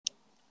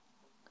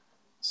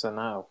So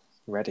now,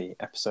 ready,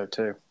 episode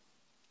 2.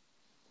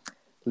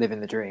 Living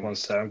the dream. One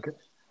second,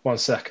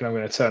 I'm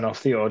going to turn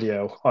off the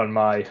audio on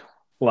my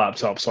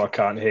laptop so I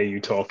can't hear you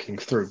talking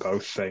through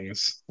both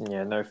things.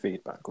 Yeah, no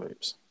feedback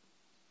loops.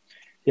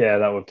 Yeah,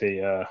 that would be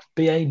a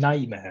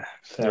nightmare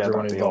for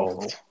everyone that'd be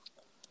involved. awful.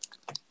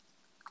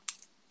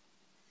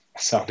 I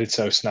sounded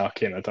so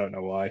snarky and I don't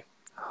know why.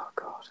 Oh,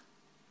 God.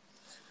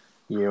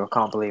 I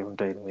can't believe I'm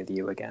dealing with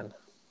you again.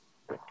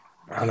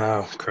 I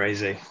know,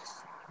 crazy.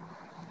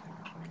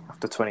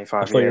 After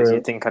 25 years,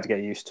 you'd think I'd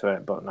get used to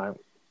it, but no.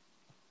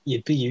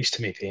 You'd be used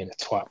to me being a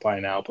twat by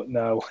now, but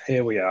no,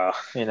 here we are.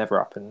 It never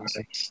happens.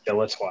 I'm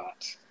still a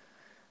twat.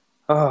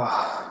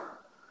 Oh.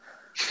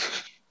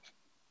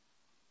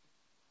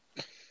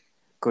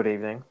 Good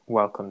evening.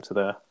 Welcome to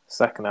the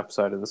second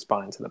episode of the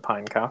Spine to the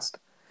PineCast,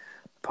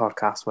 a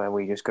podcast where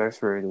we just go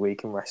through the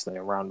week in wrestling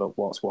and round up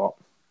what's what.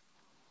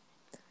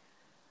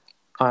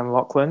 I'm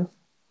Lachlan.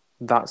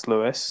 That's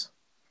Lewis.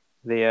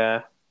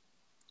 The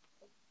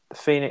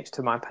Phoenix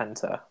to my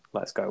Penta,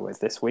 let's go with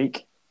this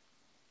week.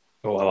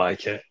 Oh, I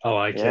like it.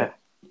 It.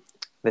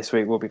 This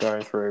week we'll be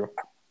going through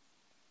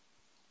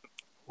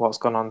what's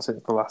gone on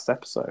since the last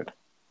episode.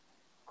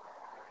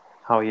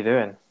 How are you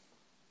doing?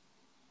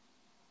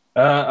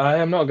 I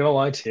am not going to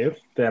lie to you.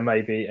 There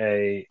may be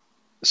a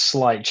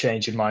slight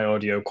change in my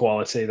audio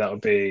quality. That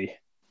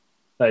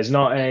is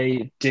not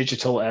a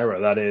digital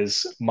error. That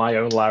is my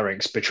own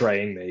larynx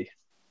betraying me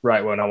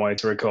right when I wanted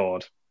to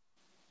record.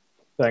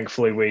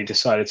 Thankfully, we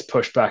decided to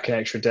push back an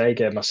extra day,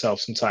 gave myself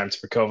some time to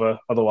recover.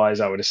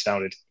 Otherwise, I would have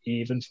sounded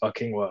even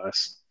fucking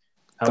worse.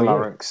 The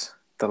larynx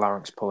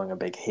pulling a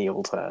big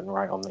heel turn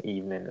right on the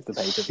evening of the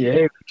pay-per-view.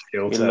 Yeah,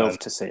 You'd love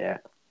to see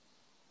it.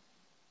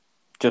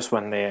 Just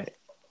when the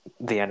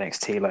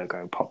NXT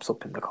logo pops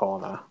up in the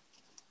corner.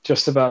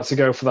 Just about to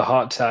go for the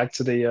heart tag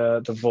to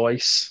the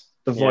voice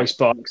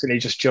box, and he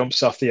just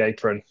jumps off the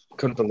apron.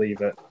 Couldn't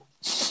believe it.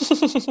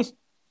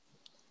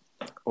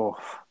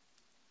 Oof.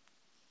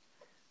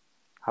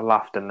 I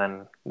laughed, and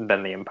then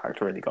the impact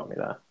really got me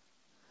there.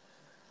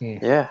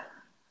 Yeah,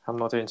 I'm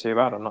not doing too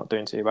bad.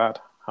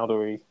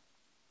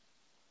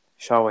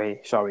 Shall we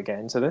get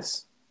into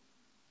this?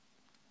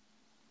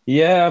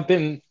 Yeah,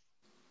 we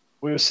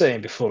were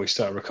saying before we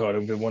started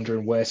recording, we've been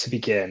wondering where to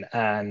begin,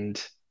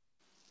 and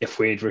if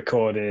we'd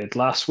recorded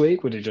last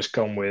week, would have just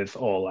gone with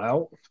All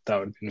Out. That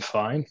would have been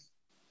fine.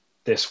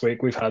 This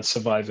week, we've had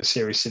Survivor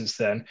Series since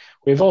then.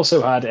 We've also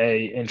had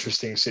a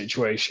interesting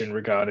situation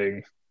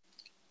regarding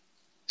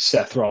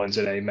Seth Rollins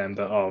and a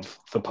member of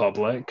the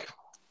public.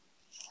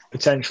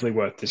 Potentially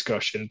worth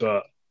discussion,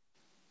 but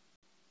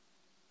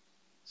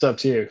it's up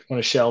to you.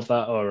 Want to shelve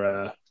that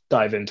or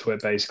dive into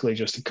it, basically,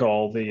 just to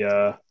call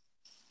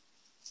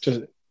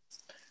just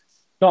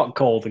not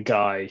call the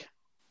guy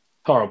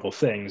horrible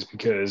things,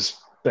 because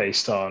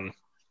based on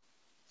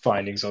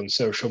findings on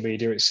social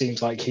media, it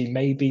seems like he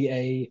may be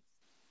a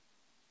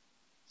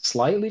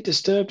slightly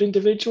disturbed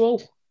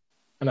individual,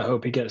 and I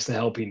hope he gets the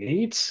help he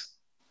needs.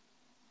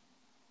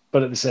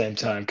 But at the same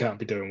time, can't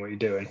be doing what you're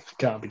doing.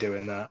 Can't be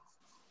doing that.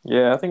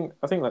 Yeah, I think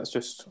we'll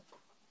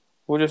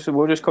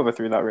just cover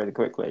through that really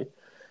quickly.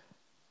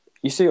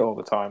 You see it all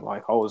the time.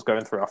 Like, I was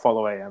going through, I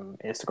follow a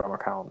Instagram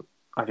account.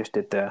 I just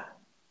did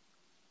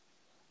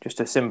just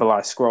to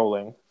symbolise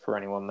scrolling for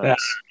anyone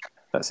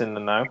that's in the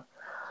know.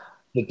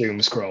 The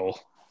doom scroll.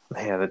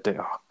 Yeah,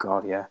 oh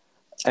god, yeah.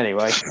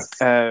 Anyway,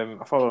 I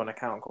follow an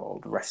account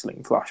called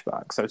Wrestling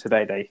Flashback. So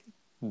today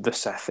the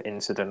Seth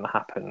incident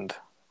happened,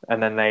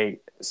 and then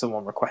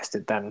someone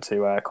requested them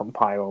to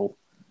compile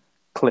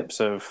clips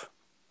of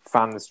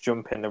fans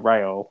jumping the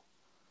rail,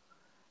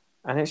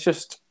 and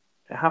it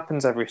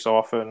happens every so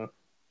often.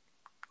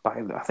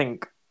 Like, I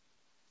think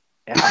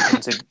it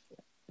happened to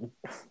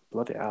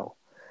bloody hell.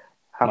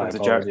 Happened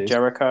to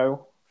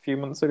Jericho a few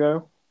months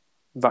ago.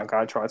 That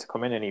guy tried to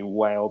come in and he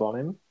wailed on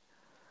him.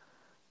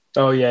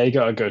 Oh yeah, he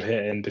got a good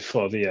hit in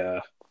before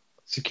the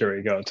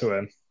security got to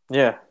him.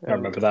 Yeah, I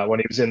remember that when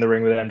he was in the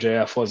ring with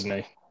MJF, wasn't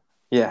he?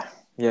 Yeah.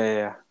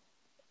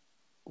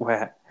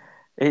 Where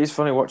it is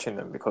funny watching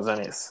them, because then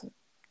it's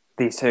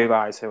these two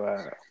guys who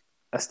are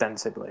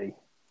ostensibly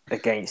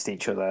against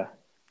each other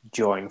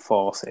join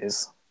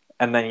forces,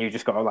 and then you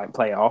just got to like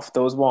play it off.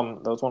 There was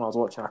one I was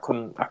watching. I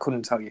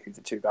couldn't tell you who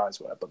the two guys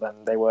were, but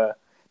then they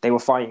were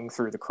fighting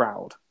through the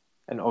crowd,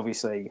 and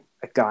obviously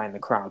a guy in the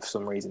crowd for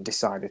some reason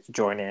decided to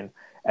join in,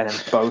 and then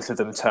both of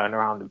them turn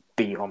around and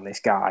beat on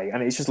this guy,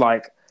 and it's just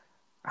like,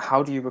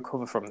 how do you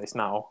recover from this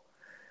now?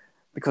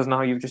 Because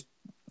now you've just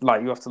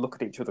you have to look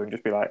at each other and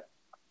just be like,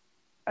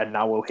 and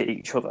now we'll hit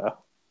each other.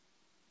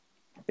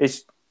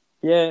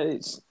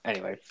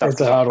 Anyway. That's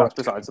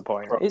besides the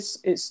point.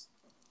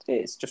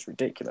 It's just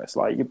ridiculous.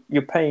 Like,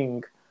 you're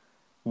paying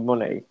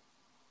money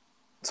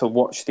to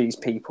watch these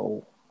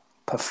people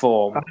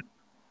perform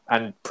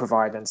and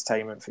provide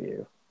entertainment for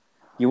you.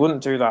 You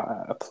wouldn't do that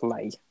at a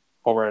play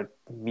or a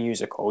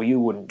musical.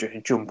 You wouldn't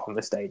just jump on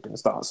the stage and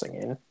start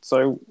singing.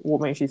 So what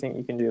makes you think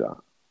you can do that?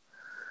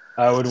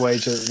 I would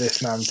wager that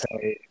this man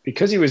paid,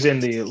 because he was in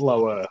the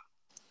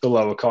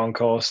lower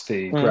concourse,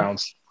 the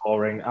ground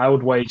boring. I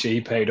would wager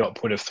he paid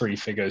upward of three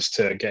figures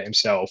to get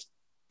himself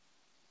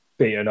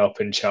beaten up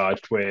and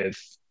charged with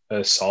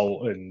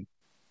assault and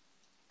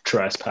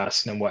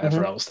trespassing and whatever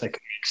Mm-hmm. else they can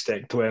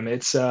stick to him.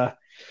 It's a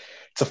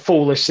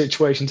foolish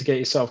situation to get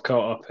yourself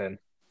caught up in.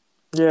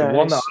 The Yeah,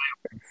 one that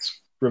I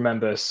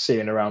remember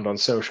seeing around on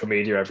social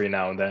media every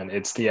now and then,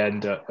 it's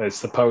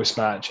it's the post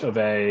match of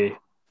a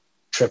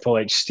Triple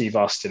H Steve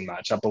Austin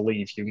match. I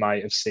believe you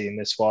might have seen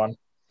this one.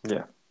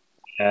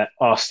 yeah,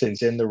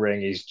 Austin's in the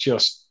ring.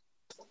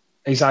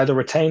 He's either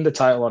retained the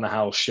title on a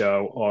house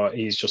show or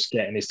he's just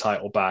getting his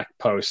title back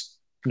post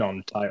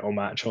non-title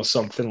match or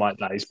something like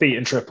that. He's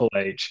beaten Triple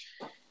H.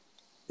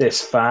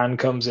 This fan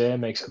comes in,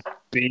 makes a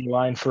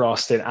beeline for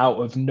Austin out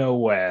of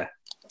nowhere.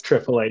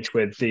 Triple H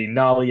with the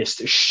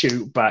gnarliest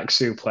shoot back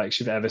suplex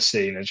you've ever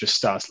seen and just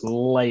starts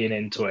laying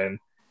into him,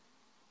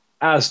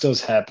 as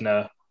does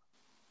Hebner.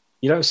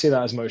 You don't see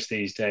that as much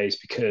these days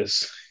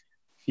because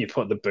if you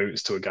put the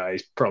boots to a guy,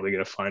 he's probably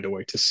going to find a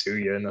way to sue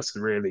you, and that's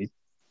really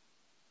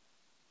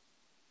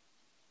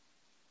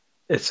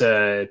it's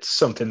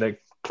something that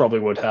probably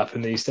would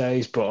happen these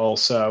days. But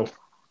also,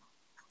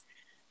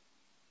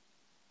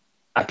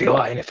 I'd be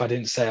lying if I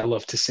didn't say I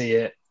love to see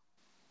it.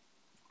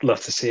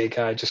 Love to see a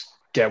guy just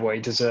get what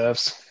he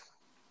deserves.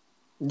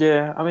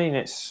 yeah. I mean,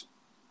 it's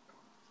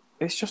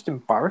just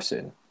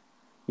embarrassing.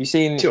 You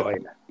seen Joy.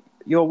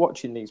 you're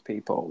watching these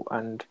people,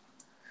 and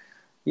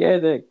yeah,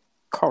 they're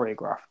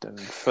choreographed and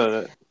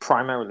for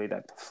primarily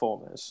their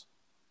performers.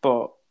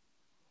 But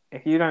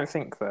if you don't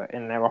think that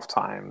in their off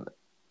time,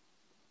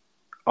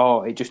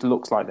 oh, it just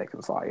looks like they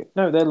can fight.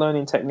 No, they're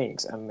learning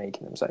techniques and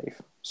making them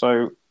safe.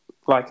 So,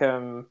 like,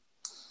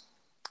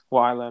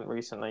 what I learned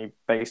recently,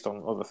 based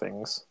on other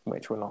things,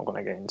 which we're not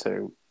going to get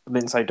into,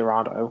 Lindsay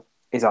Dorado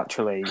is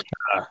actually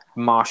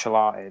martial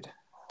arted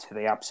to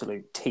the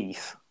absolute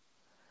teeth.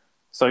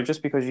 So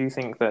just because you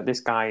think that this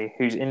guy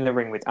who's in the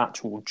ring with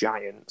actual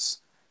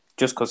giants,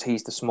 just because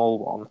he's the small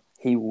one,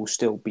 he will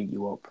still beat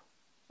you up,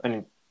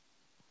 and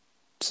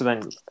so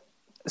then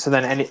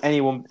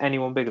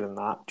anyone bigger than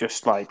that,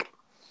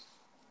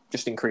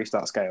 just increase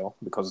that scale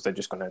because they're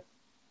just going to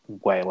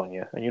wail on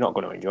you, and you're not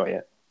going to enjoy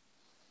it.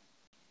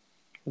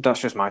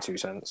 That's just my 2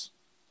 cents.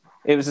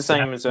 It was the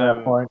same as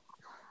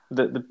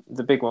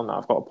the big one that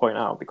I've got to point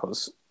out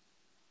because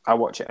I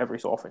watch it every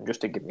so often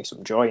just to give me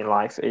some joy in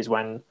life is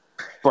when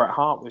Bret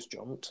Hart was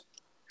jumped.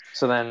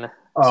 So then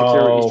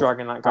security's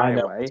dragging that guy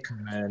away.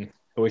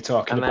 Are we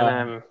talking and about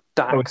then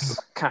Dax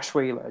Cash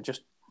Wheeler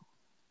just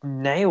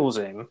nails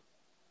him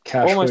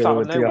Cash almost Wheeler out of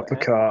with the nowhere.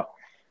 uppercut?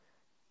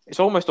 It's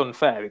almost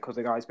unfair because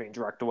the guy's being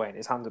dragged away and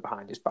his hands are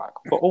behind his back.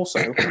 But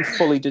also, he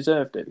fully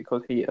deserved it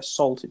because he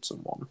assaulted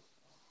someone.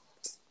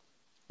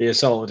 He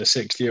assaulted a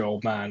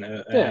 60-year-old man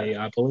at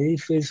Yeah. I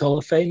believe, his Hall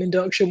of Fame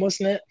induction,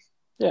 wasn't it?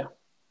 Yeah.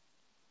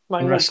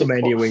 On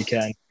WrestleMania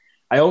weekend.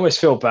 I almost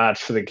feel bad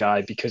for the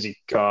guy because he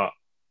got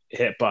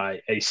hit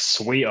by a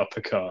sweet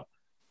uppercut.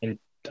 And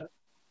you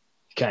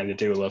kind of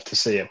do love to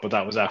see it, but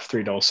that was after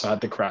he'd also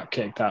had the crap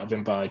kicked out of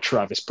him by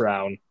Travis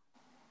Brown,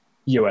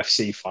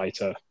 UFC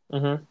fighter.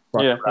 Mm-hmm.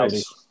 Yeah.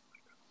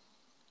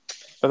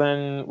 But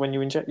then when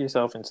you inject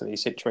yourself into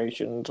these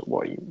situations,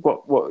 what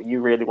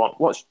you really want?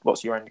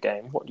 What's your end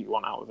game? What do you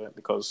want out of it?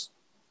 Because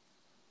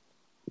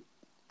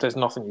there's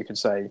nothing you could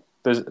say.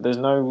 There's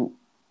no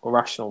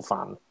rational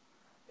fan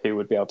who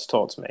would be able to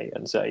talk to me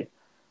and say,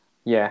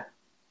 yeah,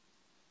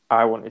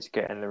 I wanted to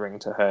get in the ring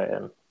to hurt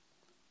him,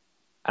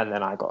 and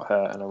then I got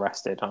hurt and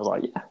arrested. And I was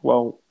like, yeah,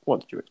 well, what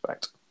did you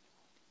expect?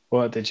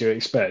 What did you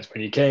expect?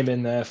 When you came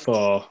in there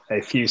for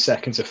a few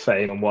seconds of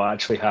fame, and what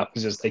actually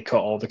happens is they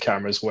cut all the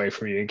cameras away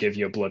from you and give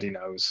you a bloody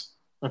nose.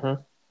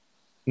 Mm-hmm.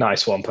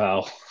 Nice one,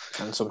 pal.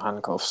 And some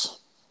handcuffs.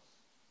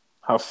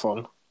 Have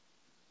fun.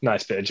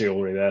 Nice bit of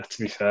jewellery there,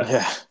 to be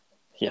fair.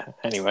 Yeah.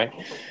 Anyway,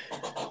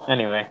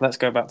 let's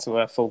go back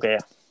to Full Gear.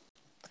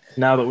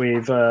 Now that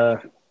we've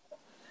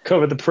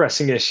covered the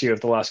pressing issue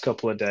of the last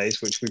couple of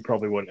days, which we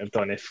probably wouldn't have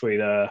done if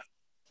we'd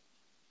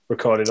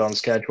recorded on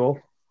schedule.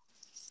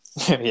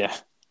 Yeah.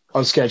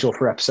 On schedule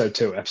for episode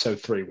 2. Episode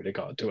 3 would have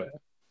got to do it.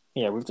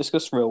 Yeah, we've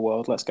discussed real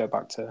world. Let's go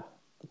back to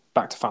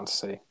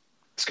fantasy.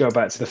 Let's go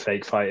back to the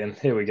fake fighting.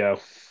 Here we go.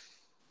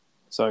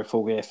 So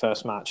Full Gear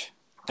first match.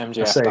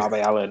 MJF Darby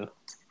Allin.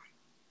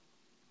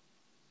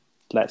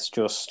 Let's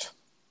just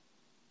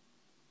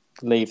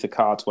leave the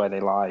cards where they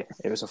lie.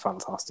 It was a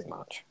fantastic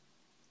match.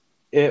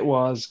 It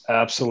was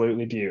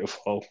absolutely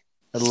beautiful.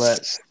 And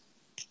let's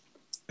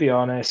be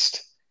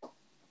honest,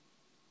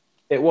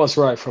 it was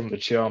right from the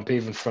jump,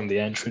 even from the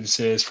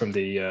entrances, from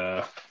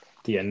the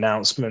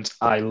announcement.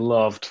 I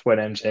loved when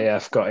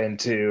MJF got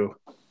into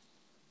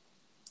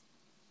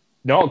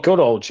not good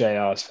old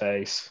JR's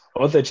face,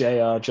 other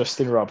JR,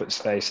 Justin Roberts'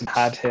 face, and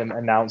had him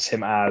announce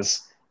him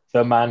as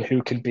the man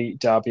who can beat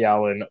Darby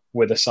Allin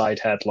with a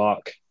side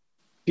headlock.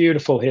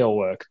 Beautiful heel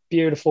work.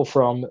 Beautiful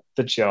from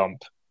the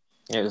jump.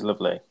 It was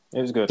lovely. It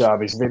was good.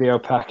 Darby's video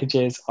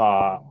packages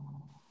are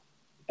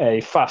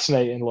a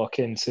fascinating look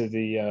into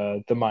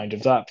the mind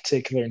of that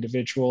particular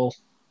individual.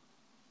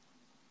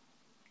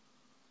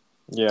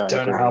 Yeah, I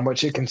Don't know agree. how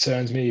much it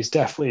concerns me. He's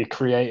definitely a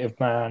creative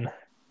man,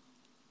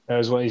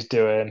 knows what he's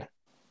doing,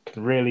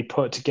 can really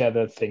put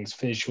together things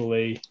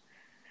visually.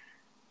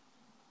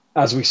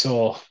 As we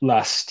saw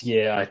last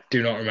year, I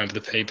do not remember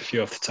the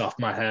pay-per-view off the top of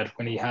my head,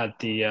 when he had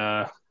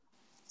the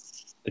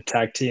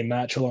tag team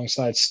match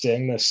alongside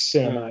Sting, the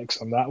Mm.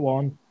 cinematics on that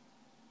one.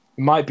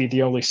 It might be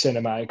the only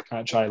cinematic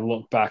match I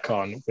look back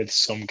on with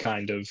some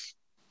kind of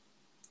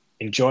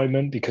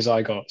enjoyment, because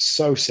I got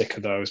so sick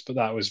of those, but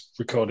that was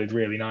recorded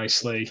really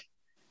nicely.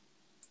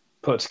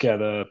 Put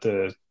together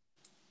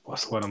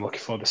what's the word I'm looking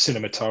for? The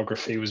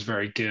cinematography was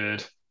very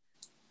good.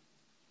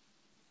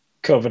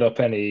 Covered up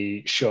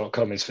any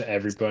shortcomings for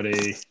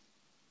everybody.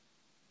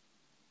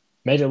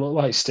 Made it look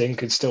like Sting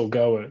could still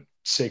go at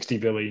 60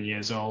 billion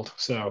years old.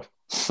 So,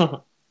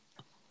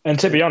 and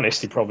to be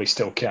honest, he probably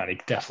still can. He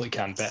definitely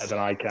can better than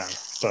I can.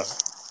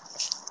 But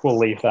we'll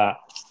leave that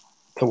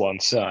to one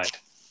side.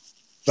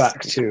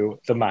 Back to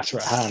the matter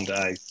at hand.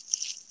 I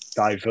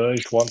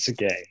diverged once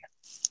again.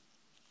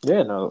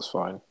 Yeah, no, that's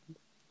fine.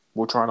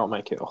 We'll try not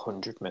make it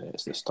 100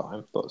 minutes this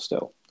time, but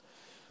still,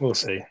 We'll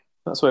see.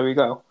 that's where we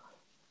go.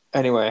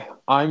 Anyway,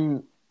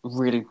 I'm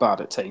really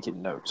bad at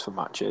taking notes for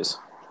matches.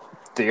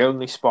 The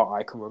only spot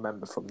I can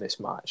remember from this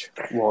match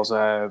was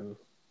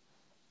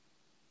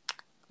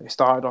it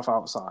started off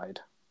outside.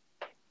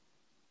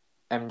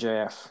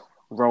 MJF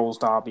rolls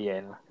Darby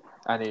in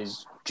and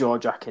is jaw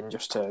jacking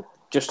just to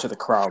the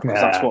crowd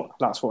because Yeah.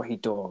 that's what he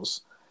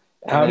does.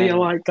 And How do you then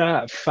like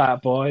that,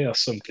 fat boy, or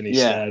something he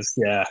yeah, says?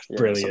 Yeah, yeah, something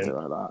brilliant.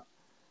 like that.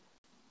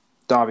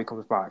 Darby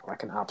comes back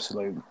like an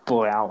absolute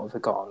boy out of a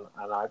gun,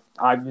 and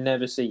I've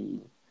never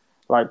seen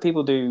like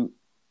people do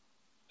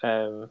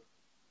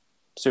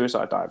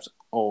suicide dives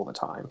all the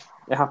time.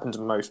 It happens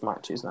in most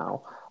matches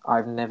now.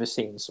 I've never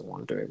seen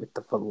someone do it with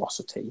the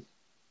velocity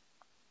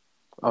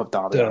of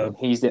Darby The Allin.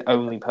 He's the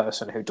only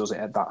person who does it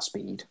at that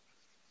speed.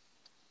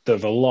 the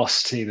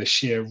velocity, the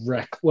sheer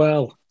wreck.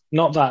 Well,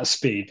 not that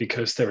speed,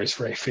 because there is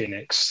Ray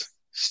Phoenix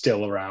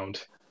still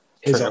around.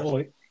 His True.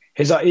 are,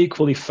 his are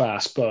equally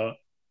fast, but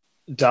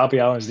Darby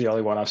Allin's the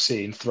only one I've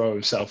seen throw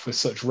himself with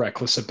such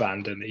reckless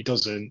abandon. He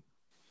doesn't.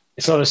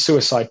 It's not a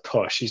suicide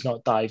push. He's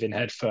not diving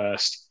head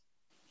first.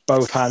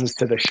 Both hands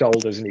to the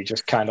shoulders, and he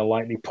just kind of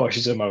lightly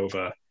pushes him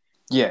over.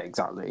 Yeah,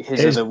 exactly.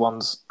 His are His the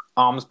ones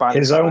arms by the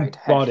his side, own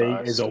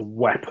body is a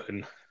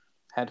weapon.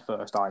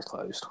 eyes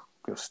closed.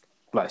 Just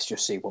let's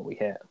just see what we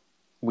hit.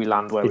 We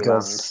land where we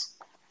land. Because,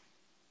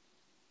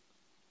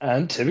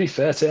 and to be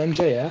fair to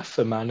MJF,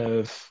 a man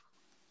of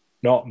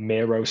not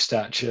Miro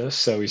stature,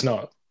 so he's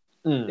not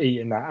Mm.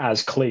 eating that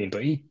as clean,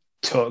 but he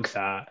took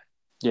that.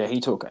 Yeah,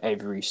 he took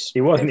He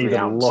wasn't every even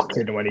ounce of it.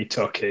 looking when he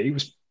took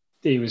it.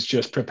 He was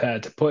just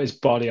prepared to put his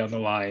body on the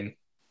line,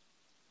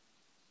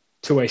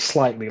 to a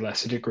slightly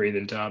lesser degree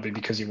than Darby,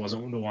 because he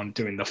wasn't the one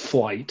doing the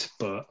flight,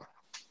 but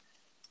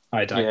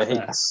I Yeah,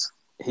 digress.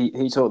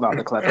 he took that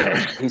the clever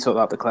way. He took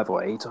that the clever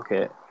way. He took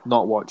it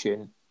not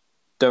watching,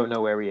 don't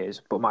know where he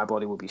is, but my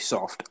body will be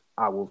soft.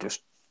 I will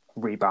just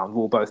rebound.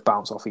 We'll both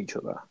bounce off each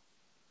other.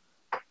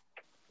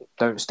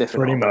 Don't stiffen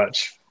Pretty up.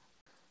 much.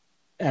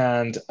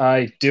 And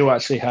I do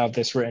actually have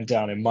this written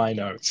down in my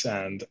notes,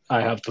 and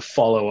I have the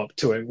follow up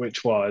to it,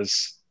 which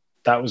was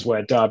that was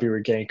where Darby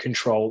regained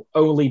control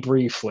only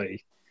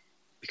briefly,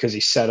 because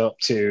he set up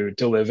to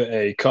deliver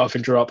a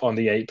coffin drop on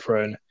the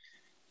apron.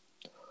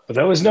 But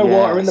there was no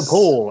water in the Yes.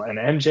 pool, and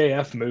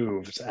MJF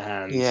moved.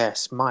 And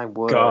Yes, my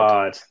word.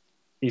 God,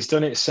 he's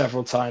done it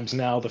several times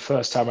now. The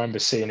first time I remember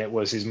seeing it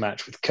was his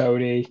match with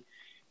Cody.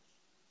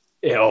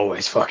 It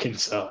always fucking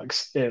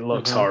sucks. It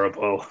looks Mm-hmm.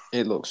 horrible.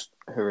 It looks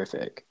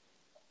horrific.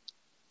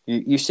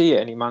 You see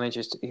it, and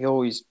he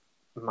always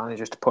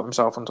manages to put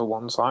himself onto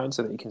one side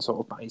so that he can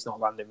he's not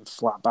landing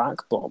flat back.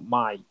 But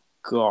my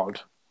God,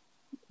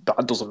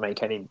 that doesn't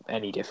make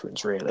any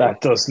difference really.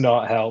 That does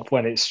not help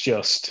when it's If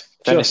just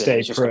anything,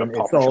 he's just going apron. to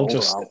It's pop a all shoulder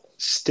just out.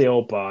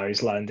 steel bar.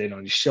 He's landing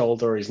on his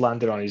shoulder. He's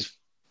landing on his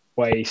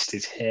waist,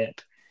 his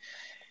hip.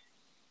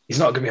 He's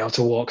not going to be able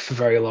to walk for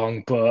very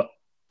long, but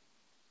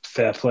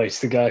fair play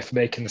to the guy for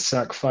making the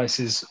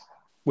sacrifices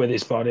with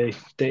his body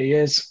that he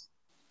is.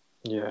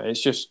 Yeah,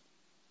 it's just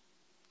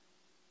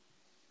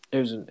it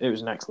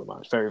was an excellent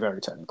match, very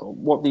very technical.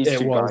 What these It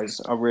two was. guys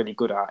are really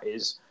good at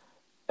is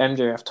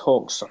MJF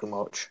talks so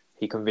much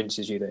he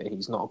convinces you that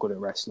he's not good at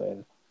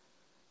wrestling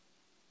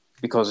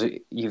because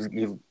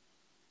you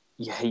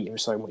hate him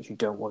so much you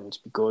don't want him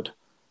to be good,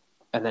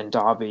 and then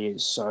Darby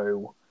is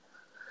so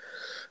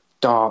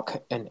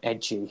dark and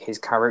edgy. His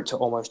character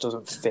almost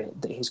doesn't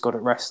fit that he's good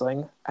at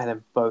wrestling, and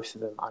then both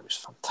of them are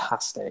just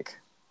fantastic.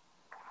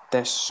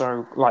 They're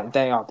so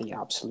they are the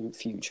absolute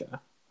future.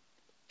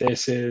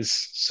 This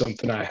is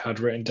something I had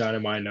written down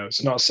in my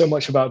notes. Not so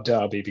much about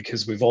Darby,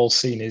 because we've all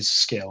seen his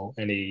skill,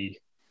 and he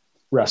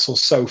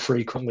wrestles so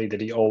frequently that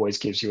he always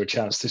gives you a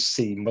chance to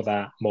see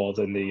that more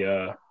than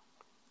the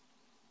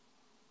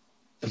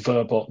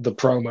verbal, the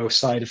promo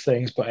side of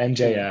things. But Mm.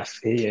 MJF,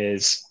 he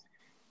is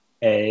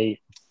a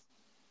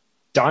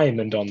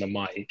diamond on the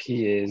mic.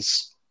 He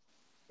is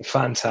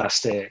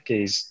fantastic.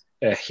 He's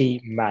a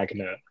heat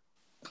magnet.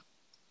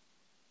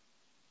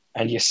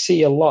 And you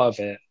see a lot of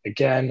it.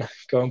 Again,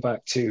 going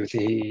back to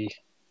the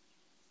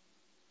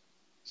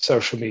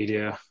social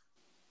media,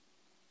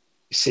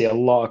 you see a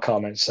lot of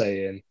comments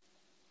saying,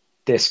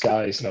 this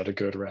guy's not a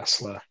good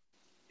wrestler.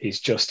 He's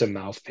just a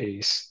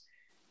mouthpiece.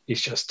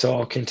 He's just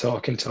talking.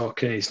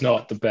 He's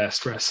not the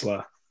best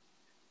wrestler.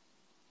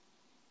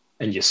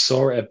 And you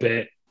saw it a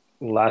bit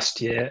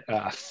last year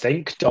at, I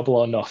think, Double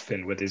or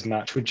Nothing with his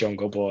match with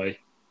Jungle Boy.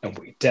 And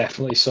we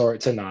definitely saw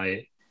it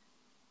tonight.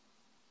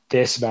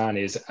 This man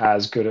is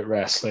as good at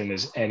wrestling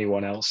as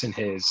anyone else in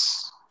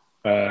his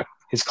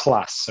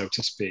class, so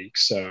to speak.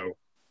 So,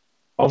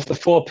 of the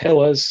four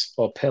pillars,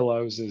 or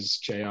pillows, as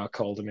JR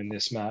called them in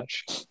this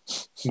match,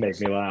 made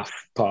me laugh,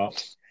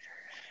 part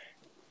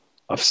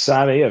of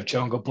Sammy, of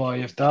Jungle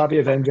Boy, of Darby,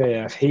 of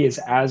MJF, he is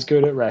as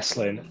good at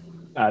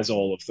wrestling as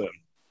all of them.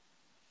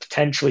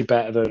 Potentially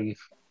better than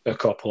a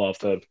couple of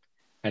them,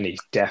 and he's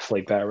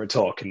definitely better at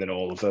talking than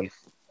all of them.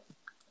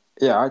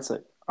 Yeah, I'd say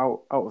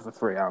out of the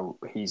three,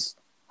 he's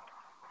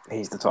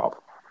the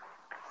top.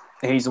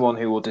 He's the one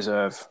who will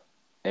deserve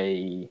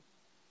a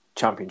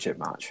championship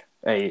match,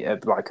 a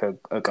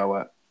go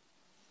at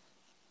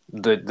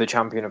the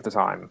champion of the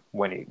time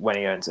when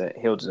he earns it.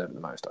 He'll deserve it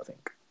the most, I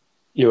think.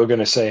 You were going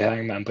to say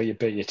Hangman, but you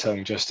bit your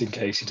tongue just in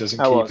case he doesn't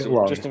keep it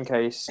long. Just in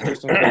case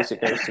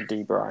it goes to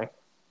D-Bry.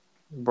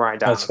 Bry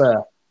down. That's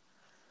fair.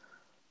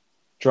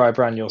 Dry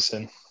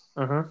Branielson.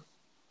 Mm-hmm.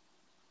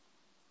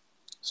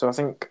 So I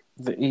think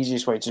the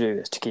easiest way to do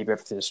this, to keep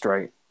everything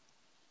straight,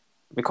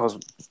 because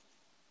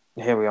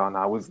here we are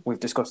now. We've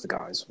discussed the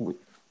guys.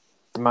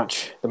 The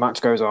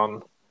match goes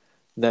on.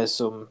 There's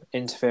some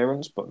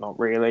interference, but not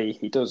really.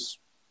 He does.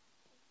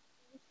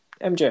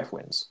 MJF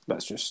wins.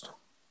 That's just.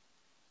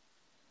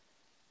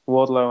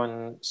 Wardlow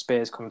and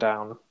Spears come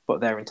down, but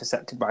they're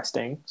intercepted by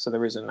Sting, so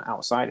there is an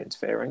outside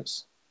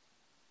interference.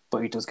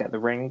 But he does get the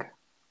ring,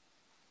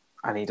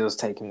 and he does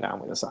take him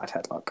down with a side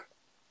headlock,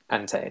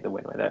 and take the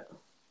win with it.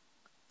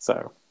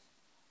 So,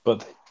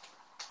 but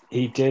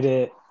he did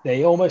it.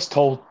 They almost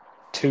told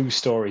two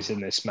stories in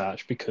this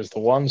match, because the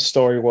one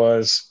story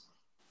was,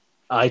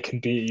 I can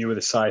beat you with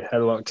a side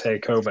headlock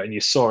takeover, and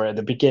you saw it at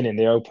the beginning.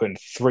 They opened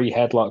 3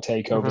 headlock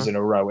takeovers in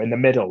a row. In the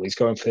middle, he's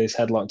going for his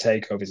headlock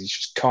takeovers. He's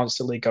just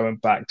constantly going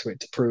back to it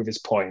to prove his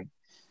point.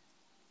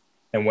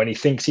 And when he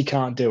thinks he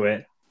can't do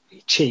it,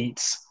 he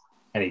cheats,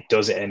 and he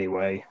does it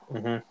anyway.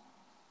 Mm-hmm.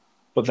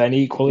 But then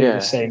equally at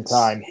the same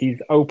time,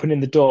 he's opening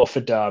the door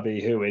for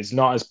Darby, who is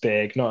not as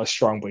big, not as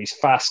strong, but he's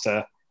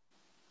faster.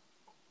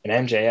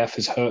 And MJF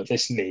has hurt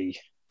this knee,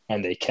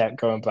 and they kept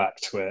going back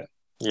to it.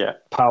 Yeah.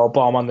 Power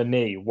bomb on the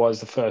knee was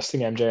the first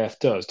thing MJF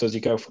does. Does he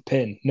go for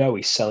pin? No,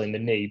 he's selling the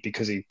knee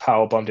because he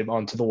power bombed him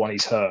onto the one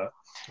he's hurt.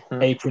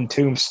 Mm-hmm. Apron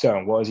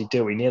tombstone, what does he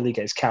do? He nearly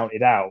gets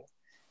counted out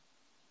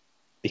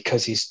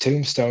because he's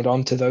tombstoned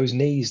onto those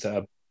knees that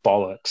are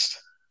bollocks.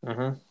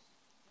 Mm-hmm.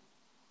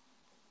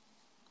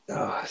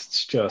 Oh,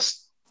 it's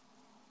just...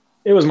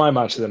 It was my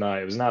match of the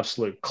night. It was an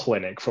absolute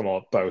clinic from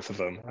both of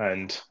them.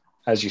 And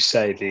as you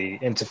say, the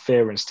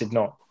interference did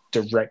not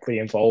directly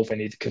involve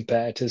any of the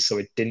competitors, so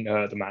it didn't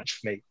hurt the match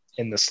for me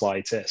in the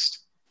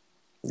slightest.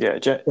 Yeah,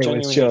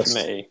 genuinely for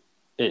me,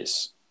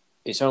 it's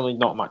only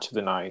not match of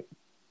the night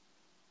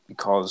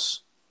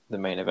because the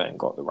main event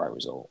got the right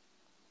result.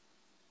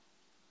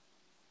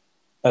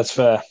 That's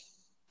fair.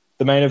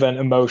 The main event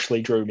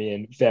emotionally drew me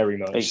in very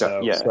much.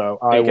 Exactly. Yeah. So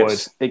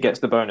it gets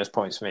the bonus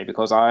points for me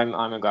because I'm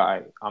a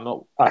guy.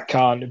 I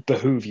can't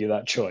behoove you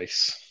that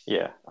choice.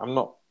 Yeah, I'm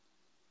not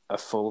a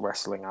full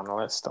wrestling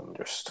analyst. I'm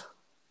just.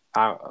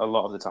 A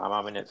lot of the time,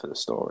 I'm in it for the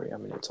story.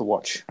 I'm in it to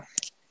watch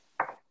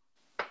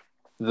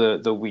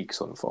the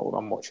weeks unfold.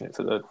 I'm watching it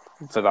for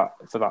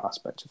that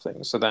aspect of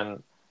things. So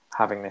then,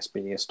 having this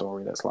be a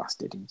story that's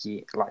lasted a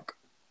year, like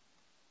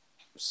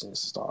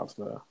since the start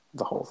of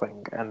the whole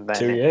thing, and then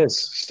 2 years,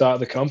 start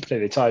of the company,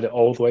 they tied it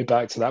all the way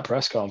back to that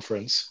press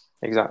conference.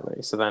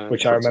 Exactly. So then,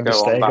 which I remember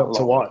staying up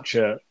to watch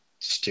at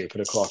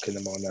stupid o'clock in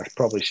the morning. I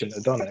probably shouldn't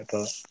have done it,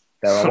 but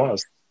there I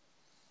was.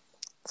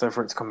 So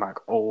for it to come back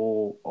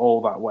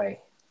all that way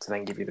to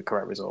then give you the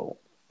correct result,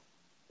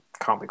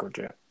 can't be good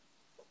yet.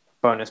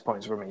 Bonus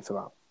points for me for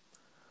that.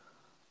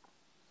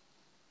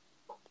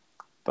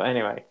 But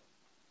anyway,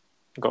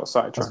 got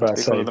sidetracked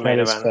because of the main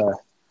event.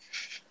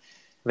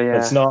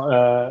 Let's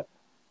not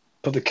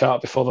put the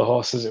cart before the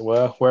horse, as it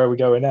were. Where are we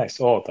going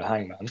next? Or the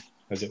hangman,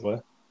 as it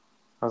were.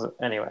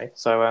 Anyway,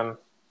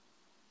 so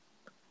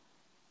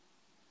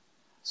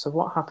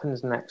what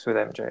happens next with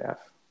MJF?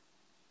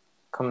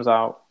 Comes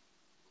out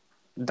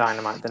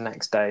Dynamite the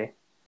next day.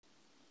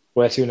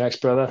 Where to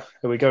next, brother?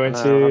 Are we going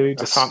to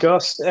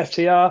discuss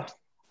FTR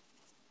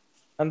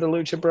and the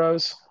Lucha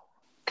Bros?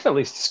 We can at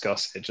least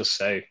discuss it, just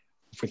say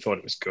if we thought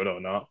it was good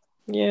or not.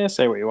 Yeah,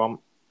 say what you want.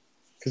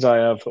 Because I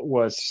have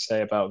words to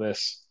say about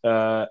this.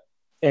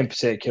 In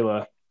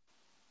particular,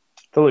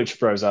 the Lucha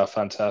Bros are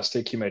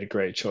fantastic. You made a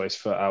great choice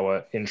for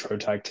our intro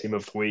tag team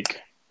of the week.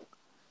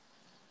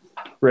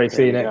 Rey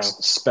Fenix,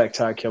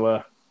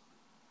 spectacular.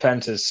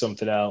 Penta's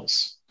something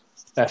else.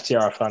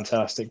 FTR are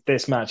fantastic.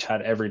 This match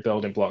had every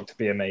building block to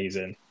be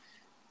amazing.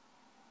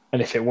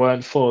 And if it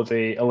weren't for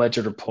the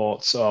alleged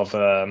reports of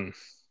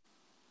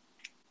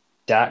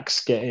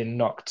Dax getting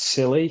knocked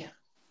silly,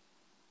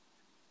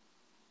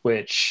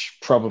 which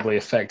probably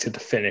affected the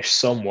finish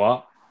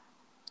somewhat,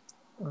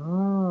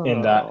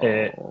 in that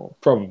it Oh.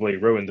 probably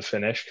ruined the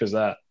finish because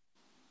that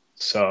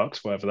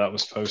sucks, whatever that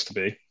was supposed to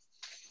be.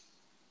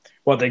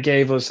 What they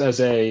gave us as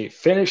a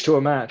finish to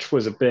a match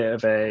was a bit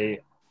of a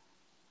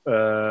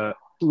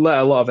let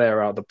a lot of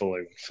air out the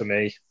balloon for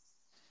me.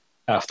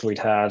 After we'd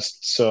had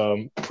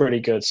some pretty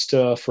good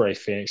stuff, Ray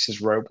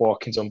Phoenix's rope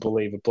walking's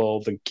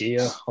unbelievable. The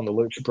gear on the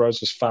Lucha Bros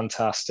was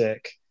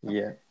fantastic.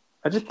 Yeah.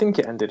 I did think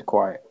it ended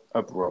quite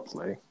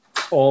abruptly.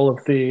 All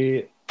of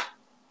the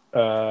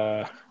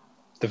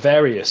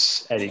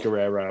various Eddie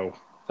Guerrero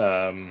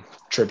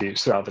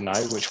tributes throughout the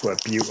night, which were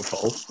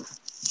beautiful.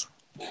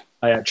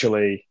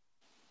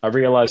 I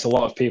realized a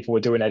lot of people were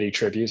doing Eddie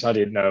tributes. I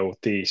didn't know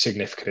the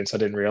significance. I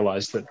didn't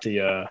realize that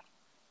the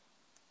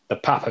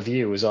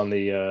pay-per-view was on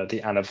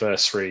the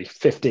anniversary,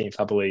 15th,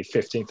 I believe,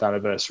 15th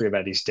anniversary of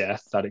Eddie's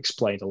death. That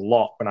explained a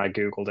lot when I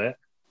Googled it.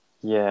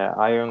 Yeah,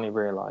 I only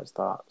realised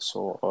that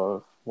sort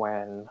of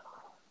when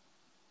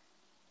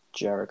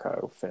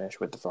Jericho finished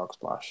with the frog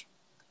splash.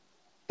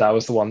 That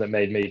was the one that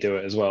made me do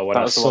it as well. When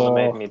That was the one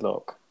that made me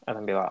look and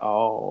then be like,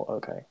 oh,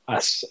 okay. I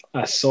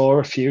saw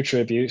a few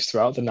tributes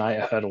throughout the night.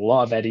 I heard a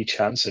lot of Eddie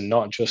chants and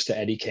not just to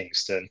Eddie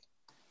Kingston.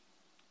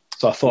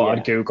 So I thought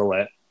I'd Google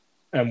it.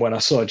 And when I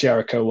saw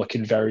Jericho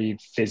looking very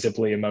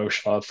visibly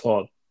emotional, I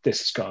thought this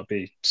has got to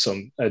be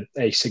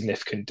a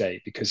significant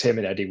date because him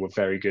and Eddie were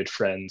very good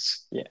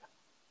friends. Yeah.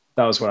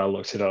 That was when I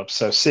looked it up.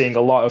 So seeing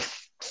a lot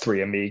of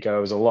Three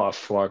Amigos, a lot of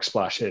frog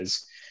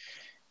splashes,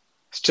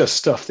 it's just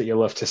stuff that you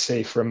love to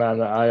see for a man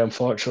that I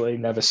unfortunately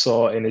never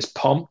saw in his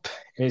pomp,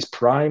 in his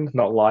prime,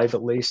 not live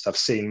at least. I've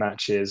seen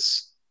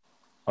matches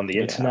on the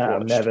internet.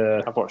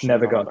 I've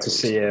never got to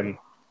see him.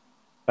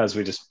 As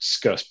we just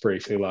discussed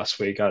briefly last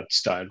week, I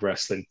started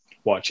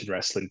watching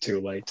wrestling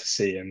too late to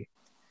see him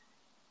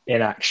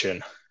in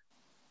action.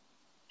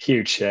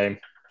 Huge shame.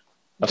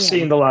 I've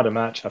seen the ladder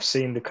match. I've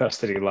seen the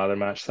custody ladder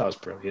match. That was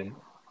brilliant.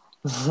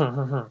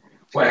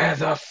 Where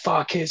the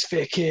fuck is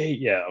Vicky?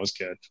 Yeah, that was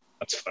good.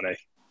 That's funny.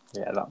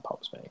 Yeah, that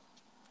pops me.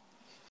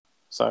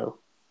 So,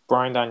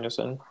 Bryan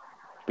Danielson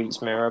beats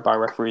Miro by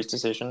referee's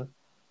decision.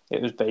 It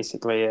was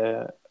basically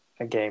a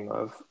game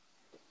of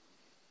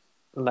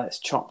let's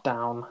chop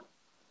down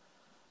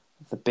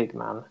the big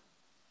man.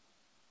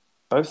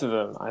 Both of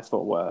them, I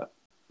thought, were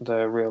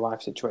the real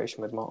life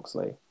situation with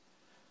Moxley.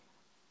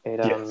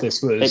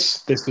 This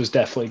was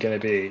definitely going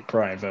to be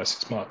Bryan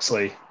versus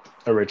Moxley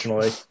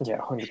originally. Yeah,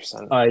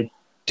 100%. I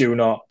do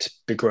not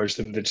begrudge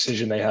them the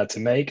decision they had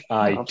to make.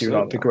 I do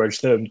not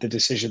begrudge them the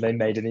decision they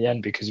made in the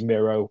end because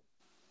Miro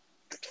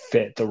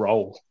fit the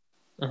role.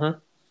 Mm-hmm.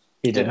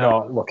 He did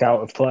not look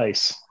out of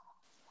place.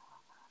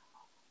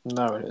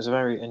 No, it was a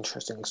very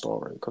interesting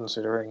story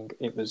considering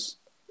it was.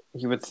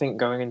 You would think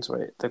going into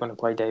it they're going to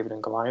play David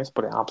and Goliath,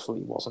 but it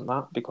absolutely wasn't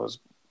that because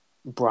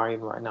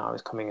Bryan right now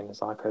is coming in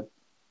as like a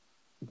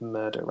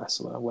murder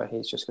wrestler where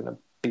he's just going to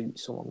beat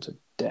someone to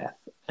death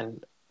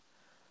and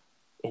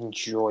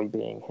enjoy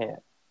being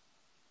hit.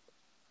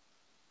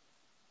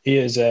 He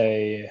is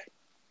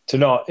to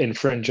not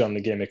infringe on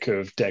the gimmick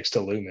of Dexter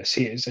Lumis,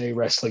 he is a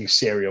wrestling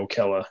serial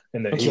killer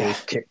in that he will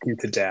kick you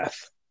to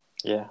death.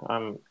 Yeah,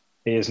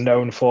 he is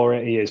known for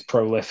it. He is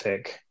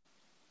prolific.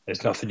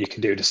 There's nothing you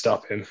can do to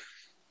stop him.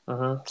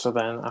 Mm-hmm. So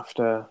then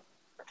after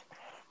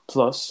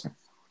Plus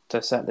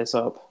to set this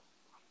up,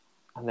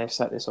 and they've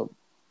set this up,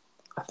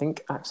 I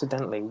think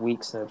accidentally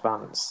weeks in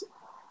advance,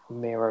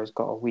 Miro's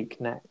got a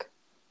weak neck.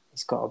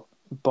 He's got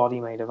a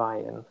body made of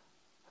iron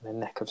and a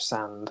neck of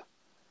sand.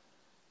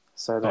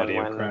 So then body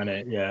of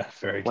granite, yeah,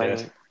 very when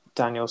good.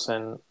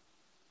 Danielson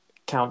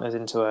counters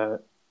into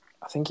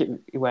I think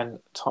he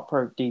went top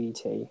rope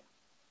DDT,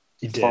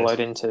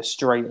 followed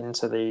straight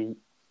into the,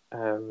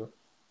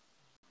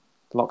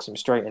 locks him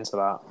straight into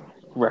that.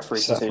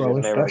 Referee's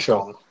decision, Miro's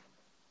gone.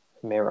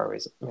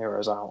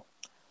 Miro's out.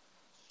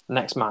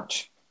 Next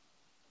match,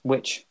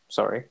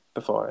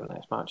 before the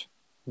next match,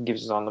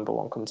 gives us our number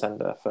one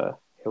contender for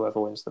whoever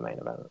wins the main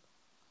event.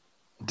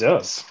 It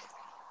does.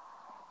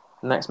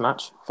 Next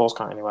match, Falls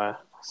Count Anywhere,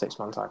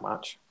 6-man tag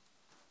match.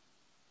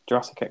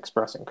 Jurassic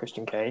Express and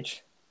Christian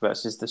Cage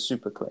versus the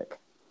Super Click.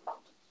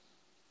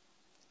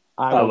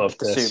 I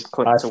loved the Super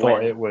Click to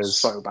win. It was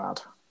so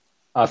bad.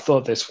 I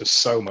thought this was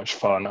so much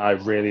fun. I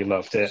really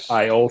loved it.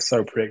 I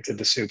also predicted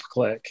the Super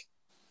Click.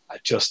 I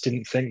just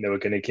didn't think they were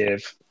going to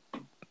give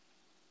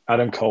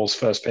Adam Cole's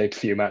first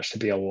pay-per-view match to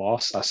be a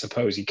loss. I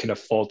suppose he can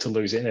afford to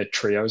lose it in a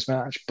trios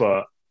match,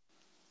 but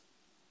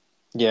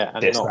yeah,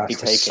 and this not match be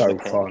taking so the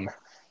pin. Fun.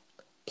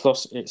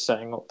 Plus, it's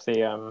setting up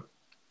the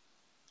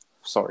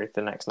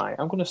next night.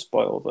 I'm going to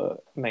spoil the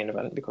main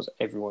event because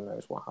everyone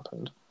knows what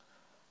happened.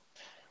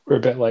 We're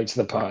a bit late to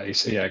the party,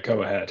 so yeah,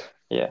 go ahead.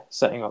 Yeah,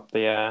 setting up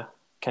the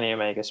Kenny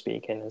Omega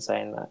speaking and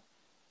saying that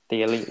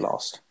the Elite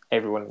lost.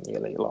 Everyone in the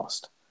Elite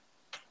lost.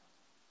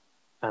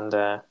 And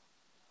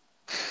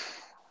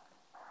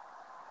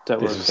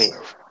don't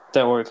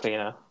worry,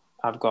 Cleaner.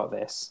 I've got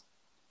this.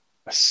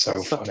 That's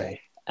so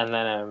funny. And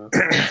then,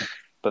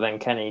 but then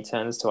Kenny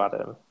turns to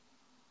Adam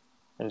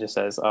and just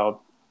says,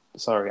 "Oh,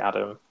 sorry,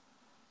 Adam.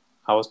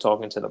 I was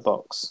talking to the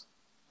Bucks."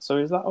 So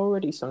is that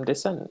already some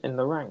dissent in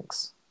the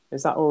ranks?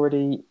 Is that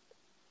already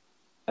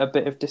a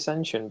bit of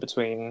dissension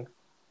between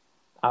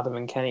Adam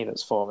and Kenny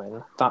that's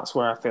forming? That's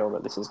where I feel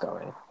that this is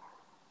going.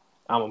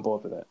 I'm on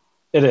board with it.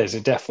 It is.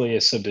 It definitely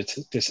is some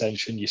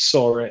dissension. You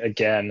saw it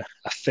again,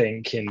 I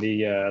think, in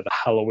the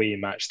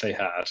Halloween match they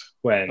had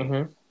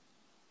when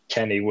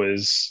Kenny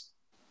was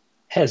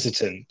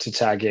hesitant to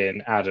tag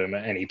in Adam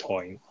at any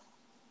point.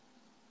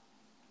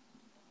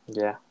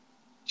 Yeah.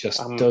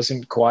 Just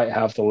doesn't quite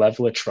have the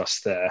level of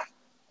trust there.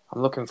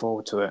 I'm looking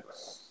forward to it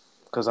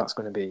because that's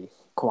going to be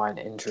quite an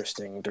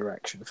interesting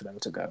direction for them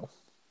to go.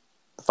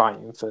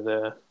 Fighting for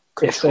the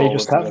control. If they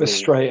just have a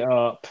straight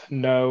up,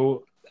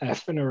 no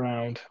effing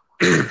around,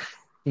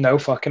 no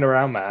fucking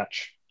around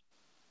match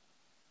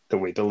that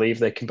we believe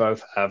they can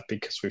both have,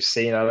 because we've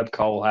seen Adam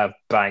Cole have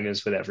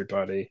bangers with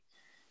everybody.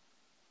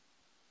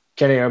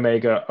 Kenny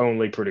Omega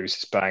only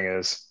produces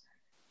bangers.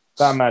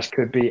 That match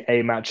could be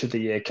a match of the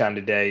year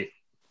candidate,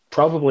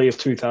 probably of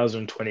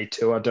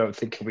 2022. I don't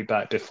think he'll be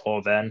back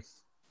before then.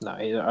 No,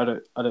 I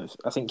don't.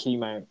 I think he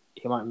might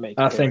make.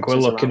 I think we're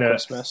looking at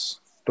Christmas.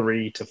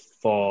 3 to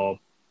 4.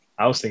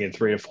 I was thinking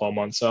 3 to 4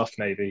 months off.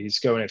 Maybe he's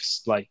going for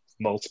like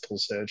multiple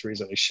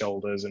surgeries on his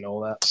shoulders and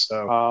all that.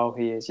 So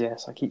he is.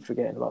 Yes, I keep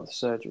forgetting about the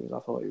surgeries. I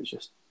thought it was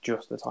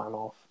just the time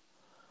off.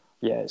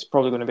 Yeah, it's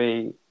probably going to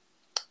be.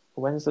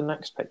 When's the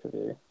next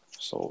pay-per-view?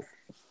 So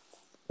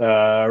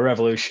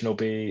Revolution will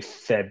be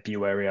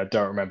February. I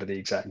don't remember the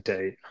exact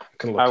date. I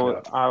can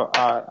look it up.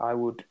 I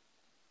would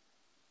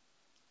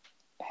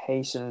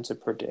hasten to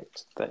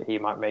predict that he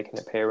might make an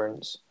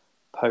appearance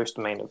post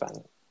main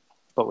event,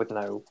 but with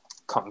no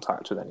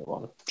contact with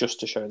anyone, just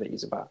to show that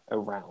he's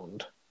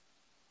around.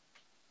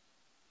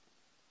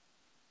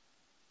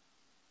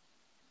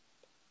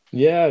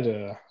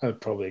 Yeah,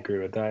 I'd probably agree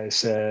with that. It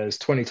says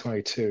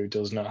 2022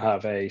 does not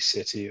have a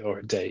city or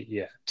a date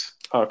yet.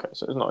 Okay,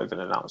 so it's not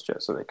even announced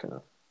yet, so they can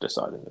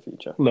decide in the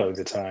future. Loads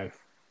of time.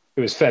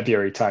 It was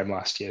February time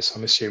last year, so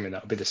I'm assuming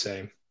that'll be the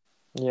same.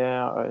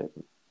 Yeah,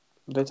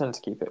 they tend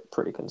to keep it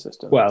pretty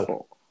consistent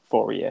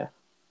for a year.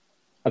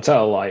 I'll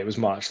tell a lie, it was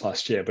March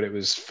last year, but it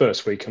was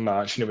first week of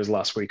March and it was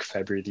last week of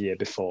February the year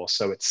before,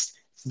 so it's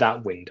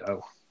that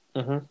window.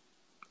 Mm-hmm.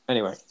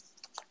 Anyway,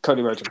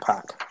 Cody Rhodes and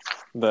Pac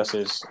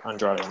versus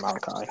Andrade and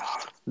Malachi.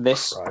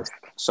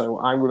 So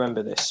I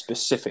remember this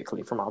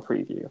specifically from our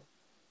preview.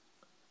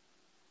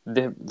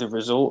 The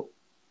result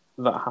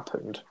that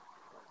happened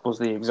was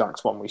the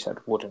exact one we said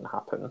wouldn't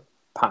happen.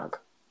 Pac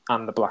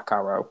and the Black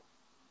Arrow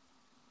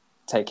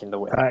taking the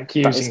win. Pac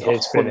using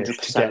his finish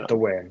to get the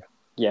win.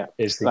 Yeah,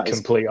 is the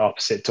complete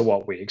opposite to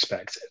what we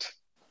expected.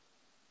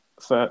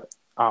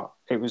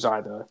 It was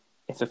either,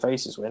 if the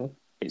faces win,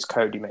 it's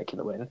Cody making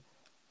the win,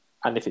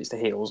 and if it's the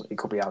heels, it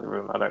could be out of the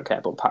room. I don't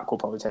care, but Pac will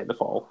probably take the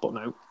fall. But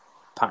no,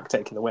 Pac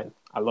taking the win.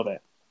 I love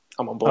it.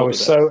 I'm on board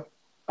with it.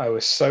 I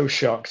was so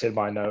shocked in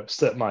my notes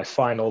that my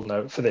final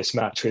note for this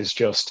match was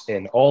just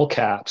in all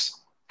caps,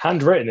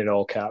 handwritten in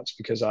all caps,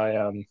 because I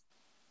am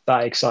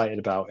that excited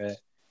about it.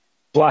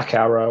 Black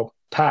Arrow,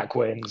 Pac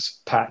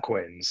wins, Pac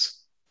wins.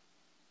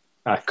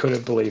 I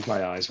couldn't believe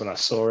my eyes when I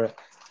saw it.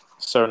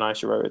 So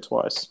nice you wrote it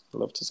twice. I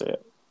love to see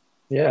it.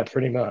 Yeah,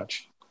 pretty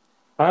much.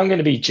 I'm going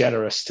to be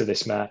generous to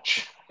this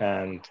match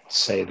and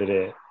say that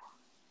it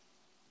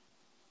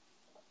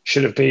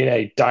should have been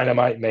a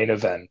Dynamite main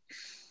event.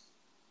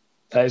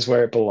 That is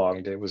where it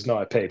belonged. It was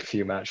not a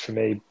pay-per-view match for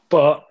me,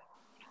 but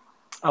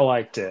I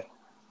liked it.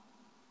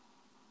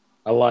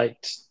 I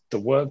liked the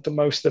work that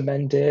most of the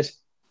men did.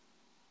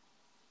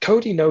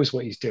 Cody knows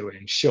what he's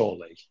doing,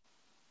 surely.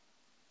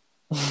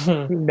 He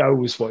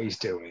knows what he's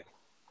doing,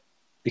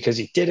 because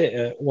he did it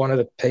at one of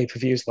the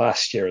pay-per-views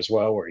last year as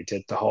well, where he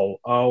did the whole,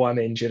 I'm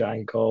injured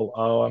ankle,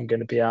 I'm going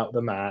to be out of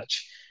the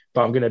match,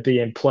 but I'm going to be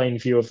in plain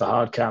view of the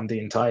hard cam the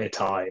entire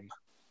time.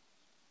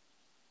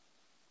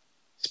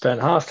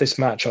 Spent half this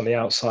match on the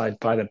outside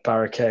by the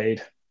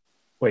barricade,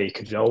 where you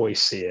could always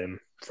see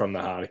him from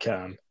the hard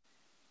cam.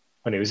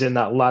 When he was in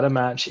that ladder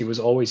match, he was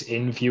always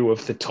in view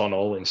of the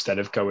tunnel instead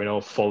of going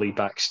all fully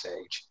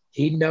backstage.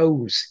 He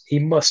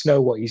must know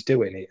what he's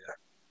doing here.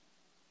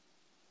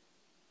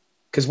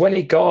 Because when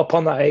he got up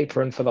on that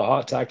apron for the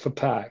hot tag for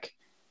Pac,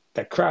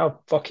 the crowd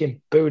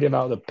fucking booed him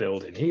out of the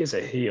building. He is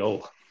a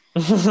heel.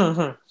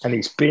 And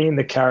he's being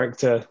the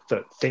character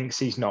that thinks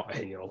he's not a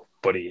heel,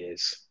 but he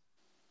is.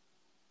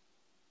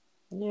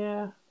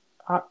 Yeah.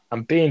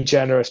 I'm being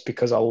generous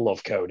because I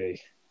love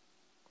Cody.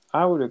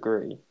 I would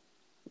agree.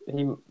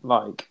 The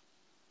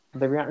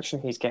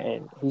reaction he's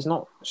getting, he's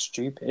not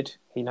stupid.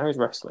 He knows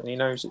wrestling. He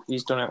knows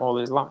he's done it all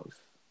his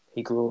life.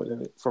 He grew up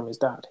with it from his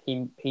dad.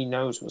 He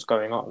knows what's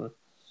going on.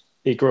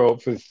 He grew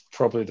up with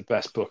probably the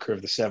best booker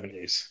of the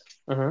 70s.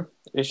 Mm-hmm.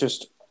 It's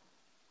just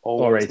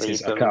or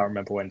 80s. I can't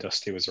remember when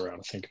Dusty was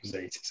around. I think it was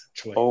 80s,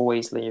 actually.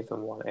 Always leave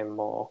them wanting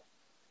more.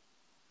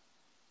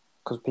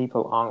 Because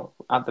people aren't,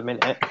 at the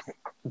minute,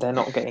 they're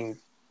not getting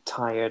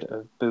tired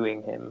of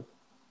booing him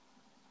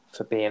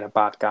for being a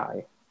bad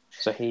guy.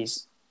 So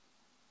he's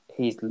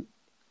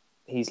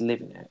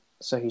living it.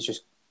 So he's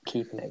just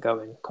keeping it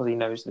going because he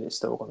knows that it's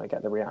still going to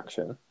get the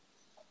reaction.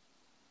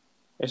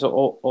 It's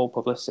all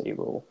publicity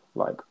rule.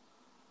 Like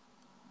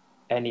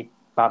any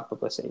bad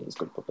publicity is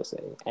good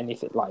publicity.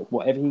 Anything like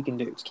whatever he can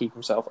do to keep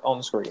himself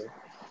on screen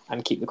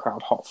and keep the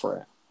crowd hot for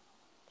it,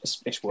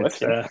 it's working. It's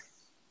fair.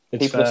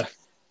 It's fair.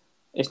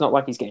 It's not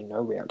like he's getting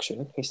no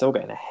reaction. He's still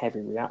getting a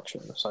heavy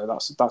reaction. So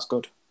that's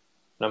good.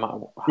 No matter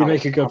how. You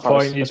make a good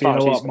point. You'd be a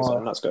lot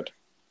more. That's good.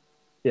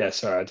 Yeah,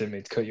 sorry, I didn't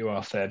mean to cut you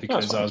off there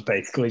because I was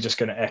basically just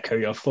going to echo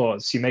your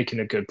thoughts. You're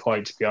making a good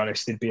point, to be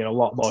honest. He'd be in a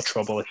lot more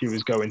trouble if he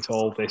was going to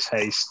all this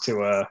haste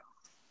to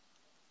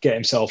get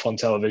himself on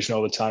television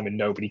all the time and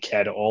nobody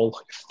cared at all.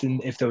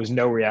 If there was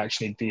no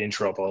reaction, he'd be in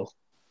trouble.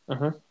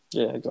 Mm-hmm.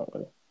 Yeah,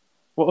 exactly.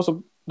 What was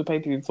the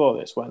pay-per-view before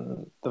this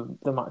when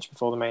the match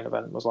before the main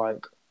event was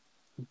like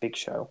Big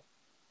Show?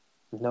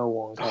 No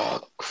one cared.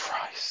 Oh,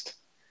 Christ.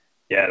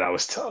 Yeah, that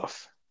was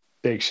tough.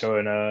 Big Show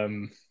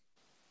and...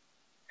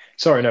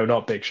 Sorry, no,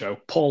 not Big Show.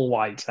 Paul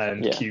White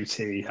and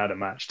QT had a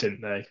match,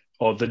 didn't they?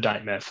 Or the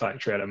Nightmare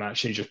Factory had a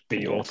match. He just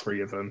beat all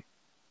three of them.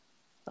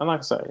 And like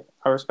I say,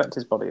 I respect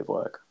his body of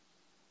work.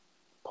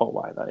 Paul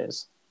White, that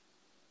is.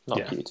 Not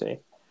QT.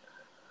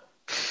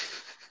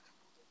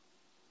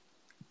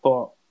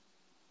 But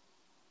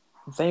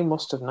they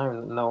must have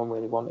known that no one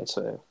really wanted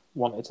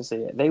to see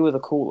it. They were the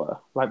cooler.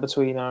 Like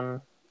between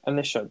and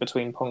this show,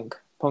 between Punk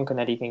and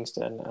Eddie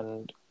Kingston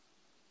and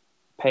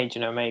Page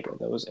and Omega,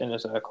 there was Inner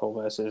Circle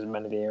versus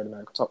Men of the Year and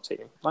American Top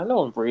Team. Like,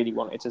 no one really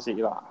wanted to see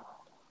that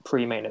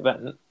pre-main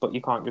event, but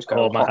you can't just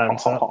go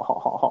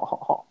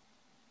hot.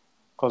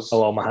 I'll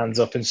hold my hands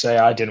up and say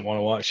I didn't want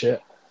to watch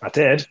it. I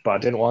did, but I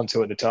didn't want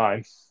to at the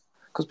time.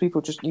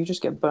 Because you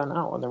just get burnt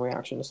out and the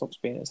reaction stops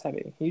being as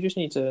heavy. You just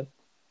need to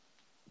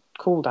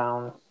cool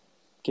down,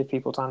 give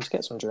people time to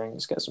get some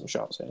drinks, get some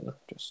shots in,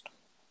 just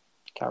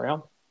carry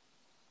on.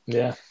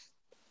 Yeah.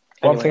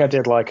 One thing I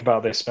did like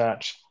about this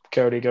match,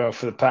 Cody going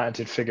for the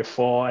patented figure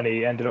four, and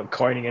he ended up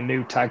coining a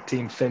new tag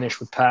team finish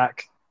with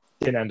Pac.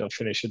 Didn't end up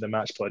finishing the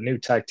match, but a new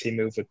tag team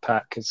move with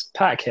Pac because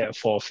Pac hit a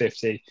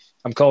 450.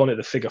 I'm calling it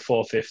the figure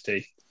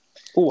 450.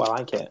 Oh, I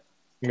like it.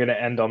 I'm going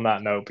to end on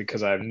that note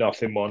because I have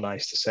nothing more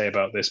nice to say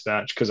about this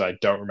match because I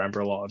don't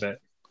remember a lot of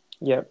it.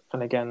 Yep,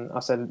 and again,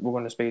 I said we're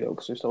going to speed up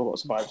because we've still got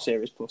Survivor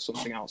Series plus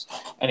something else.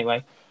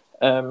 Anyway,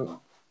 Britt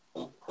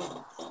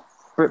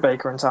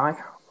Baker and Ty.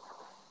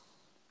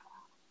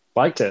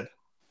 Liked it.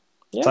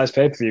 Yeah. Ty's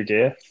pay-per-view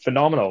gear,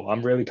 phenomenal.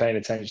 I'm really paying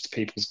attention to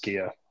people's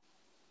gear.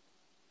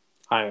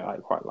 I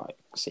quite like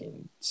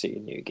seeing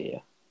new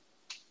gear.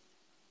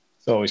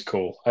 It's always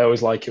cool. I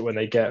always like it when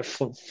they get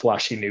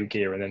flashy new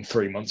gear and then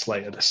 3 months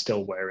later they're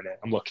still wearing it.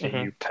 I'm looking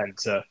at you,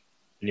 Penta,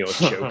 and your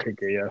Joker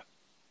gear.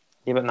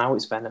 Yeah, but now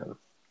it's Venom.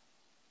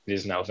 It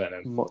is now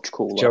Venom. Much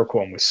cooler. Joker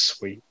one was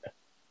sweet.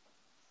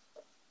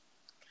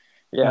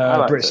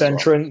 Yeah, Britt's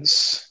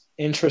entrance,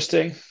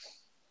 interesting.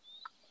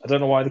 I don't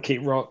know why they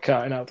keep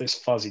carting out this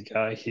fuzzy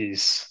guy.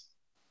 He's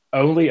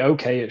only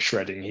okay at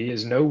shredding. He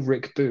is no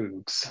Rick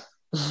Boogs.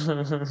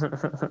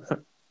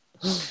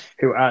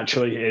 Who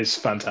actually is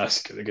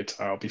fantastic at the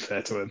guitar, I'll be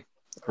fair to him.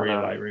 I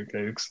really like Rick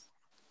Boogs.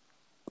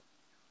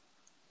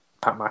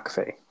 Pat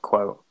McAfee,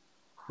 quote,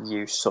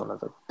 "You son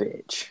of a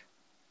bitch."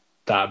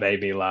 That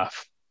made me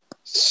laugh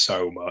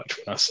so much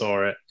when I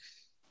saw it.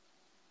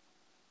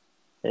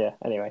 Yeah,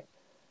 anyway.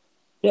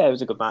 Yeah, it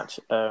was a good match.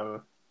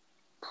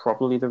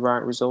 Probably the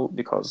right result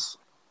because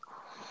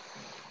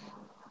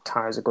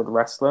Ty's a good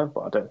wrestler,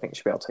 but I don't think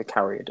she'd be able to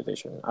carry a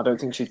division. I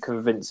don't think she'd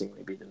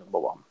convincingly be the number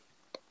one.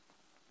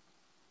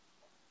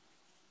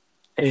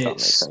 If that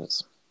makes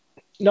sense.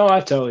 No, I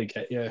totally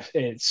get you.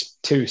 It's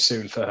too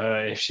soon for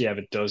her if she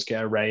ever does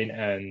get a reign.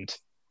 And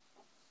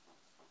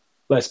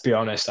let's be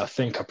honest, I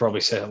think I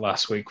probably said it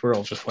last week. We're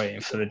all just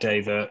waiting for the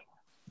day that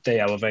they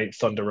elevate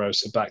Thunder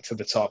Rosa back to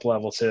the top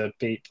level to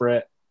beat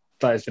Britt.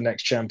 That is the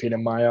next champion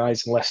in my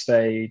eyes, unless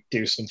they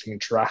do something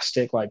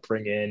drastic, like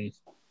bring in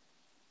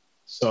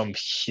some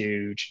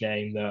huge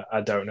name that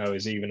I don't know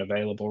is even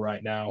available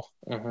right now.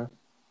 Mm-hmm.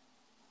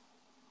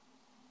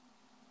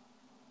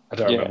 I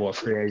don't remember what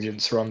free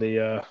agents are on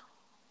the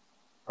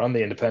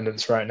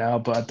independents right now,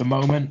 but at the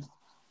moment,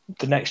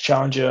 the next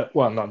challenger,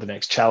 well, not the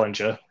next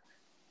challenger,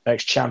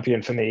 next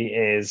champion for me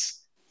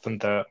is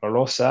Thunder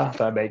Rosa.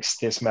 That makes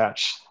this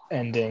match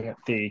ending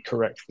the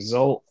correct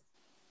result.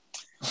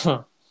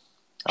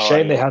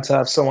 Shame they had to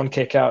have someone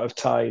kick out of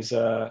Ty's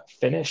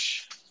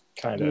finish,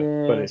 kind of.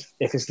 Yeah. But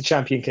if it's the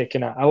champion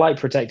kicking out, I like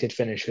protected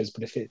finishes,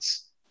 but if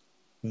it's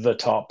the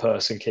top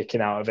person kicking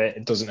out of it,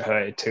 it doesn't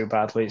hurt it too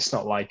badly. It's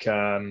not like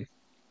it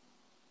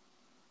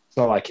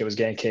was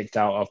getting kicked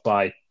out of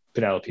by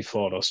Penelope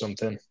Ford or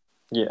something.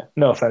 Yeah.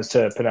 No offense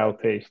to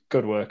Penelope,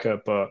 good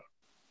worker, but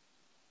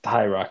the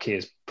hierarchy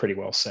is pretty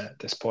well set at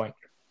this point.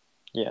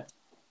 Yeah.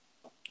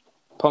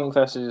 Punk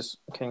versus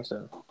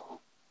Kingston.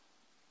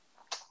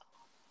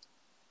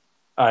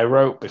 I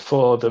wrote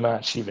before the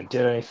match even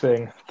did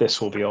anything,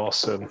 this will be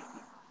awesome.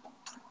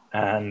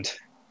 And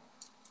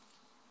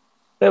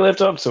they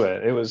lived up to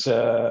it. It was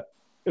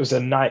it was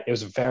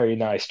a very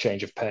nice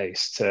change of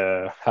pace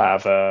to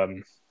have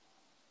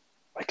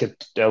like a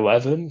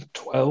 11,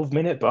 12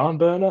 minute barn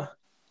burner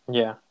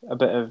Yeah, a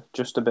bit of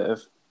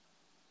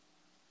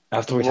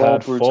after we'd raw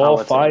had four,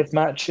 brutality. 5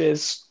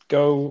 matches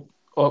go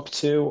up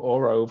to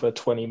or over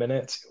 20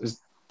 minutes. It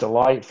was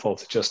delightful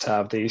to just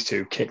have these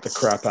two kick the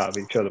crap out of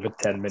each other for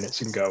 10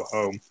 minutes and go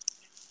home.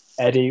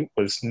 Eddie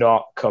was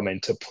not coming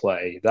to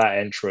play. That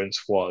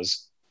entrance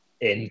was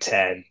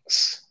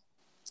intense.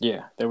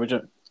 Yeah, they were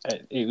just.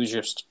 It was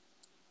just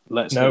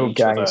let's hit No each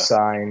gang other.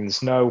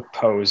 signs, no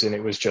posing.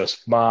 It was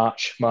just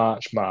march,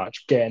 march,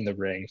 march. Get in the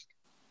ring.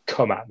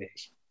 Come at me.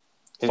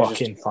 It was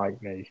just Fucking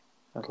fight me.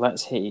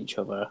 let's hit each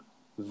other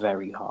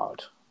very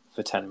hard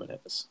for 10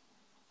 minutes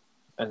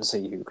and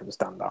see who can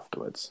stand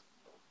afterwards.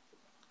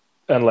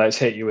 And let's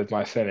hit you with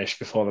my finish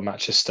before the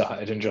match has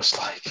started. And just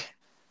like,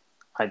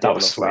 I that did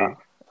was love that. sweet.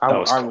 That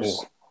was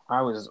cool.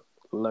 I was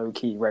low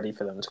key ready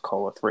for them to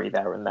call a three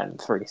there and then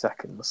 3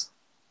 seconds.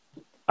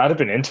 I'd have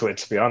been into it,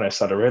 to be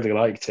honest. I'd have really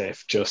liked it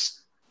if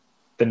just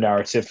the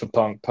narrative for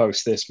Punk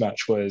post this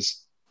match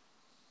was,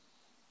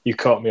 you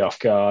caught me off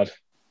guard.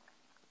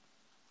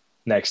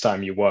 Next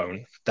time you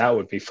won't. That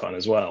would be fun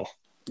as well.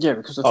 Yeah,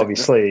 because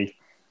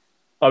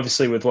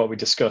Obviously, with what we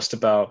discussed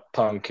about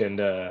Punk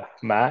and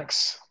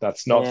Max,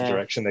 that's not the yeah,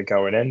 direction they're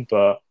going in,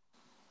 but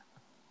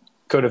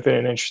could have been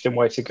an interesting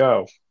way to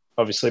go.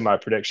 Obviously, my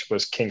prediction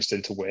was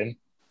Kingston to win.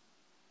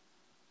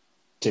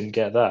 Didn't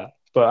get that,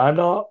 but I'm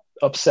not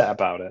upset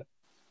about it.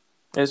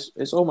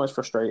 it's almost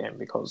frustrating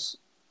because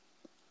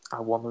I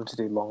want them to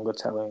do longer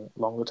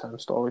term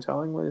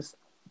storytelling with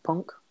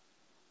Punk,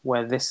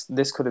 where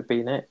this could have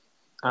been it,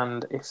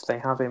 and if they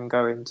have him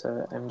go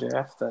into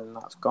MJF, then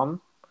that's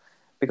gone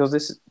because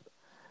this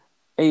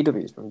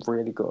AEW has been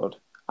really good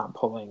at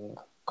pulling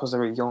because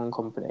they're a young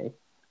company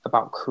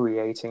about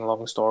creating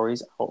long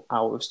stories out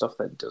of stuff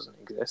that doesn't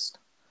exist.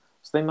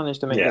 So they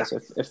managed to make Yeah,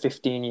 this a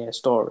 15-year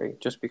story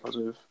just because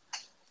of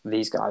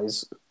these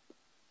guys.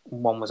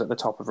 One was at the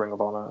top of Ring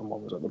of Honor and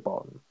one was at the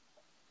bottom.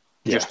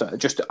 yeah.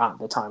 Just at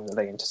the time that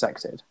they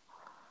intersected.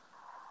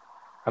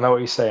 I know what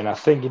you're saying. I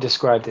think you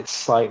described it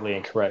slightly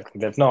incorrectly.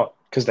 They've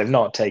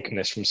not taken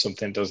this from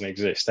something that doesn't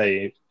exist.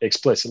 They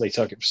explicitly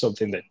took it from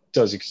something that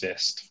does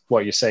exist.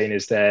 What you're saying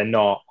is they're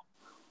not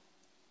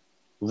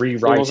It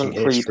rewriting wasn't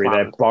history.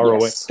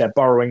 pre-planned. Yes, They're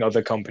borrowing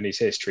other companies'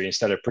 history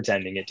instead of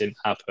pretending it didn't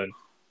happen.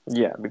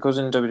 yeah, because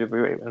in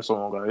WWE when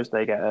someone goes,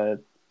 they get a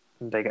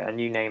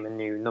new name and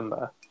new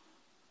number.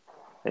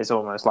 It's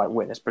almost like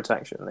witness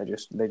protection. They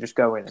just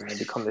go in and they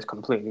become this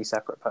completely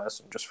separate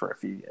person just for a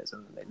few years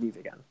and then they leave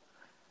again.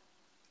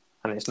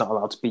 And it's not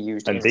allowed to be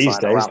used And these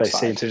inside or days, they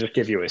seem outside. to just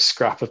give you a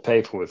scrap of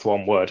paper with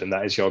one word, and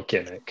that is your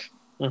gimmick.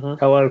 Mm-hmm.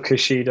 Hello,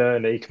 Kushida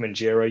and Ikemen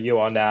Jiro. You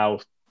are now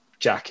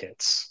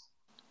jackets.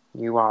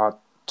 You are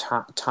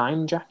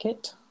Time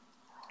Jacket.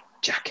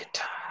 Jacket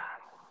time.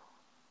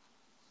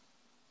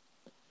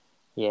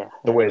 Yeah.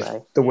 The weird,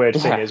 Anyway. the weird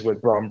thing Yeah. is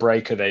with Braun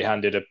Breaker, they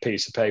handed a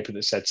piece of paper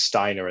that said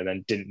Steiner and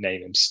then didn't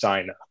name him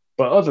Steiner.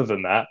 But other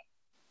than that,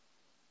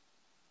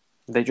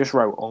 They just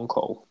wrote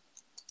Uncle.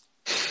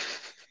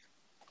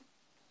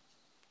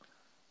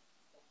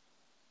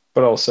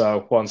 but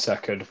also, 1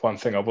 second, one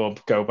thing I will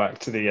go back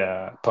to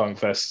the Punk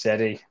versus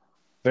Eddie.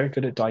 Very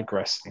good at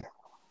digressing.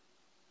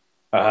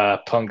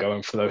 Punk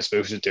going for those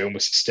moves of doom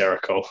was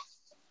hysterical.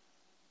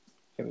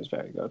 It was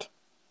very good.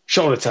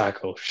 Shoulder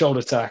tackle,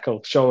 shoulder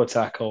tackle, shoulder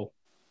tackle.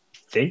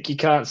 Think you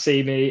can't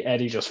see me?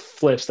 Eddie just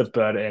flips the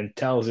bird in,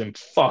 tells him,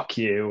 fuck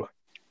you.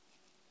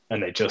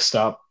 And they just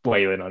start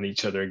wailing on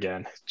each other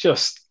again.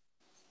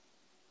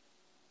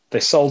 They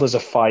sold us a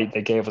fight.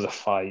 They gave us a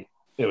fight.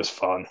 It was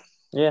fun.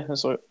 Yeah,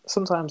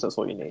 sometimes that's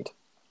what you need.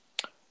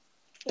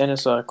 Inner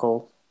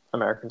Circle,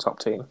 American Top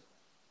Team.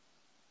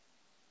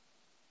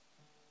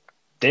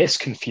 This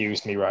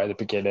confused me right at the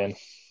beginning.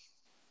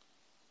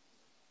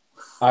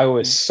 I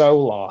was so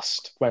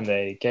lost when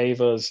they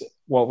gave us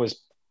what was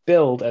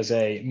billed as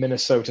a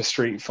Minnesota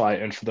street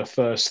fight, and for the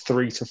first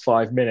 3 to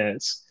 5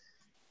 minutes,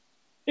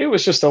 it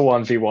was just a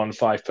 1v1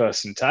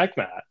 5-person tag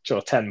match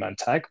or 10-man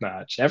tag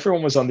match.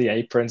 Everyone was on the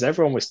aprons.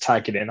 Everyone was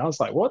tagging in. I was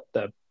like, what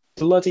the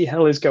bloody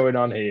hell is going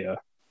on here?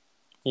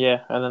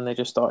 Yeah, and then they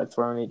just started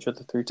throwing each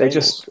other through They tables.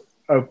 just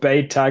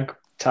obeyed tag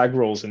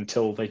rules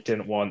until they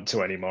didn't want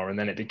to anymore, and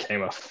then it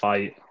became a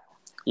fight.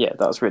 Yeah,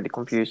 that's really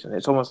confusing.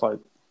 It's almost like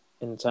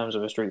in terms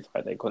of a street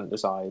fight, they couldn't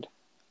decide.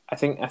 I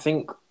think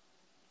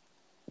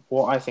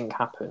what I think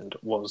happened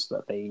was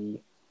that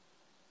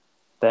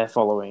they're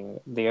following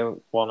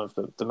one of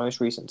the most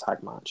recent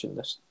tag match in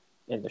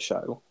the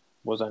show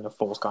was in a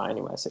Force Guy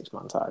Anywhere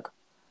 6-man tag,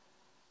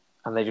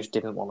 and they just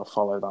didn't want to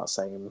follow that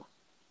same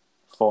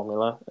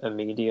formula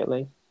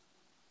immediately.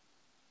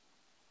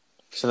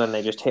 So then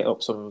they just hit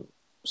up some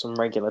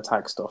regular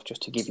tag stuff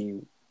just to give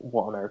you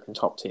what American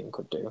Top Team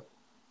could do,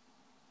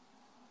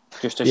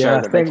 just to show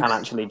that they can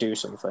actually do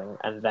something,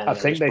 and then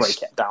they just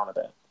break it down a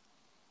bit.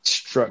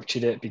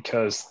 Structured it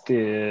because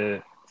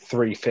the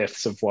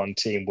 3/5 of one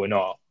team were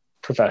not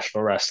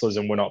professional wrestlers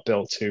and were not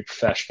built to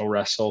professional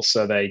wrestle,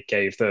 so they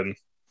gave them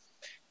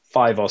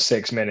 5 or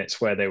 6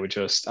 minutes where they were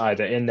just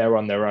either in there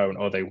on their own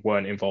or they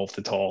weren't involved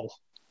at all.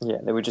 Yeah,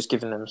 they were just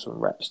giving them some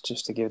reps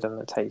just to give them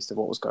a taste of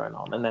what was going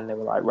on. And then they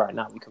were like, right,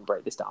 now we can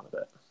break this down a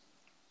bit.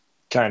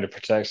 Kind of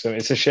protects them.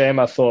 It's a shame,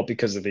 I thought,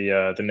 because of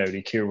the no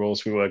DQ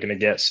rules, we were going to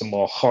get some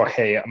more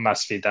Jorge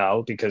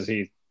Masvidal because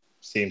he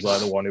seems like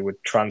the one who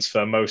would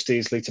transfer most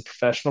easily to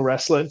professional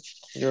wrestling.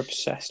 You're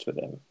obsessed with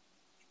him.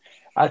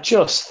 I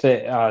just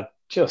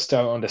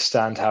don't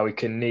understand how he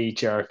can knee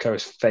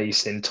Jericho's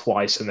face in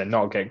twice and then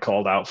not get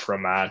called out for a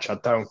match. I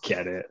don't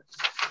get it.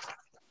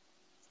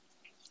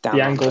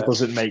 The angle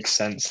doesn't make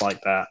sense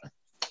like that.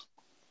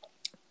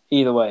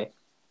 Either way,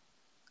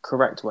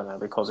 correct winner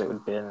because it would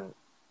have been,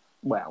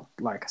 well,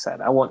 like I said,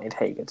 I wanted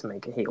Hager to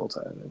make a heel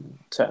turn and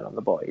turn on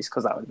the boys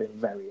because that would have been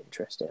very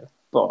interesting.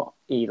 But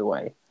either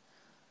way,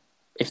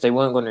 if they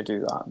weren't going to do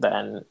that,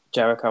 then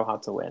Jericho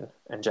had to win,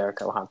 and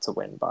Jericho had to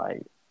win by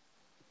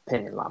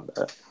pinning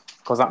Lambert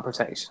because that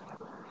protects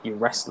your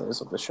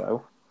wrestlers of the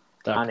show.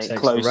 That and protects it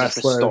closes the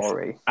wrestlers the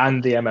story.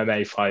 And the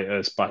MMA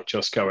fighters by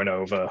just going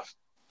over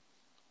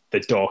the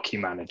dorky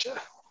manager.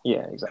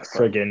 Yeah,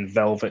 exactly. Friggin'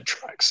 velvet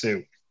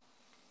tracksuit.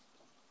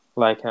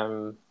 Like,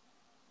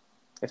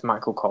 if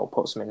Michael Cole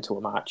puts him into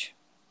a match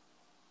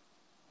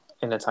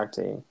in a tag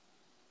team,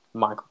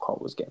 Michael Cole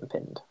was getting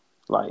pinned.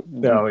 Like,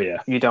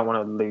 you don't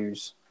want to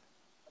lose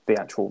the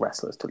actual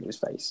wrestlers to lose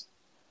face.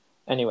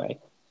 Anyway.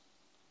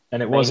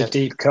 And it was a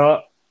deep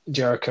cut.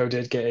 Jericho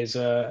did get his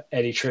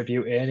Eddie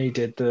tribute in. He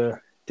did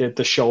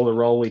the shoulder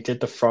roll. He did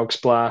the frog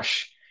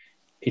splash.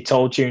 He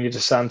told Junior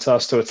Dos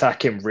Santos to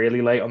attack him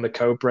really late on the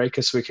code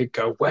breaker so he could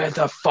go, where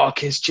the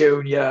fuck is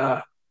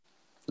Junior?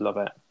 Love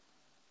it.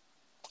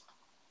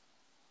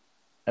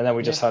 And then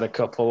we just had a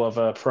couple of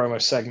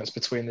promo segments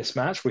between this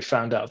match. We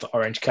found out that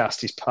Orange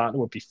Cassidy's partner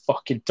would be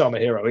fucking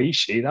Tomohiro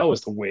Ishii. That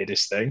was the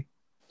weirdest thing.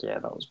 Yeah,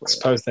 that was weird. I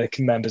suppose they're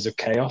members of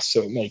Chaos,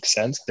 so it makes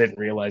sense. I didn't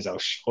realize how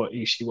short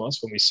Ishii was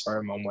when we saw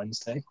him on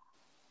Wednesday.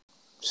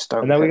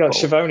 And then we got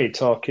Schiavone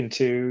talking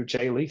to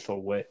Jay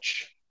Lethal,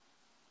 which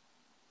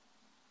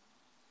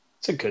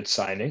it's a good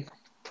signing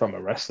from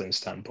a wrestling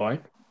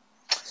standpoint.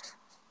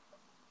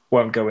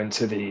 Won't go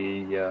into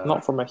the...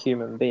 not from a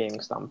human being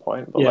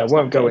standpoint. But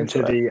won't go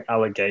into the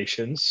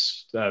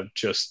allegations.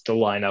 Just the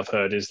line I've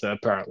heard is that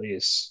apparently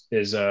is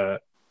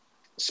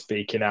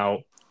speaking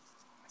out.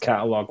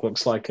 Catalog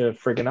looks like a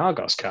friggin'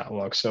 Argos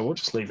catalog, so we'll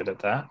just leave it at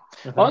that.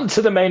 Mm-hmm. On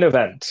to the main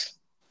event.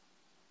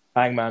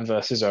 Hangman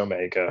versus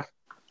Omega.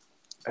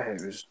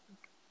 It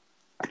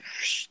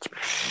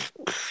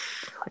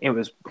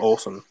was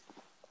awesome.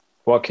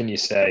 What can you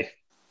say?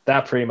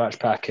 That pre-match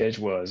package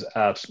was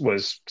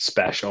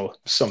special.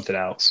 Something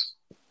else.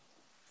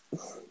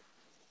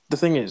 The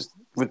thing is,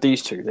 with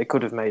these two, they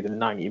could have made a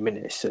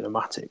 90-minute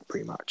cinematic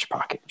pre-match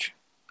package,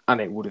 and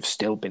it would have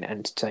still been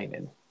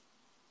entertaining.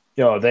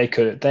 Yeah, they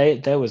could.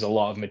 There was a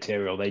lot of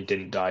material they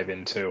didn't dive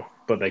into,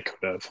 but they could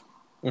have.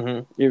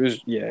 Mm-hmm. It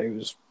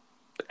was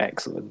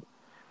excellent.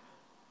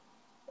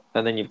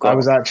 And then you've got.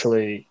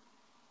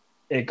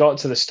 It got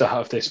to the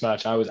start of this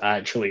match. I was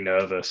actually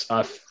nervous.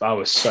 I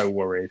was so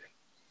worried.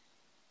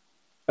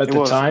 At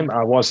the time,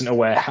 I wasn't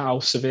aware how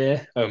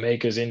severe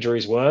Omega's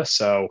injuries were.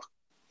 So,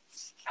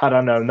 had I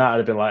known that, I'd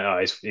have been like,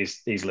 "Oh,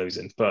 he's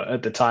losing." But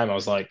at the time, I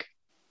was like,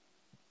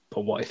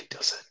 "But what if he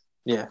doesn't?"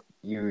 Yeah,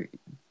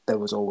 there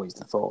was always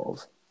the thought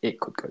of it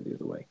could go the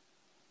other way.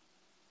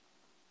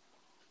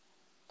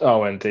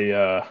 Oh, and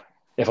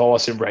if I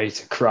wasn't ready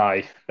to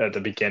cry at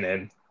the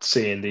beginning,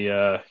 seeing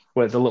the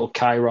little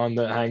Chiron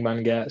that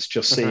Hangman gets,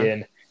 just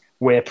seeing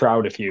 "We're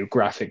proud of you"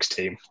 graphics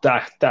team,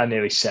 that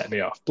nearly set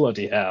me off.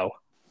 Bloody hell.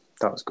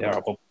 That was good.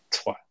 Terrible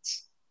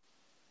twats.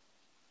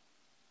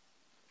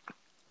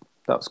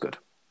 That was good.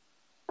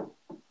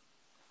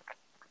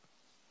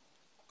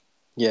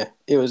 Yeah,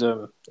 it was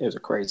a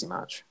crazy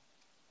match,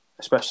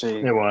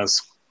 especially it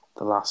was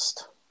the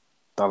last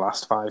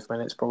 5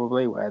 minutes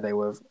probably where they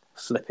were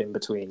flipping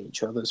between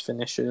each other's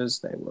finishers.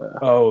 They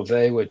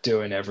were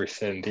doing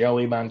everything. The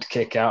only man to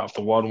kick out of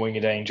the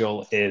one-winged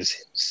angel is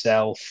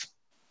himself.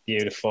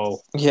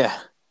 Beautiful. Yeah,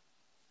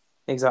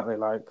 exactly.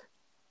 Like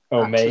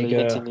Omega actually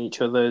hitting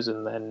each other's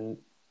and then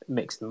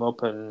mixing them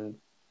up and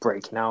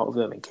breaking out of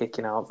them and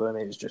kicking out of them.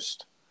 It was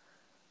just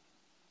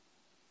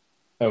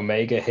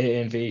Omega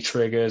hitting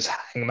V-triggers,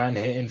 Hangman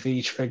hitting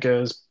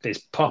V-triggers. His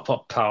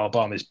pop-up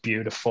powerbomb is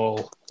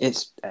beautiful.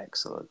 It's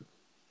excellent.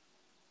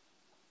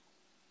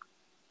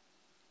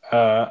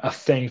 I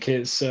think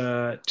it's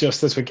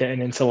just as we're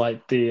getting into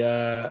like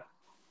the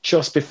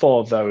just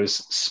before those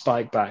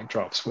spike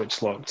backdrops,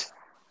 which looked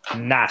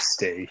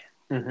nasty.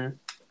 Mm-hmm.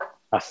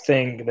 I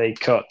think they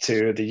cut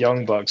to the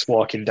Young Bucks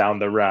walking down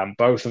the ramp,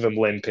 both of them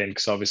limping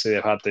because obviously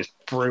they've had this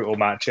brutal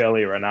match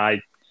earlier, and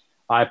I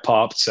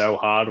popped so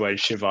hard when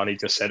Shivani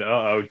just said,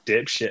 "Uh-oh,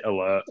 dipshit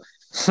alert."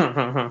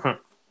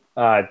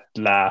 I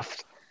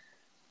laughed.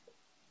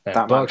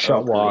 That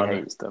Buckshot one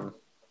hates them.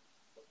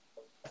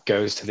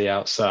 Goes to the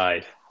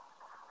outside.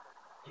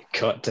 You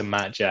cut to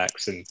Matt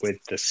Jackson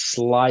with the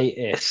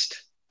slightest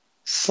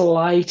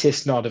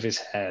nod of his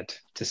head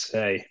to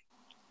say,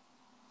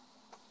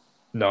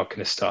 "Not going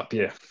to stop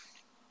you."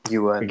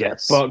 You We earned get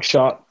this.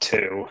 Buckshot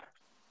 2.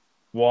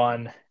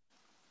 1,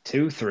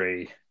 2,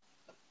 3.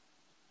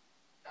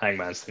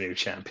 Hangman's the new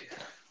champion.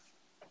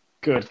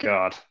 Good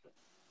God.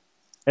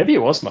 Maybe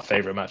it was my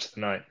favorite match of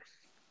the night.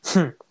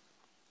 You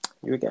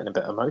were getting a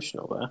bit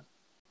emotional there.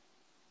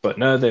 But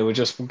no, they were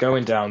just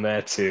going down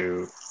there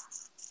to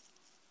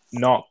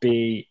not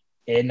be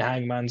in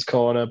Hangman's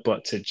corner,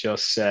 but to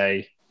just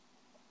say,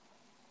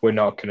 we're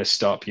not going to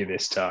stop you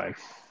this time.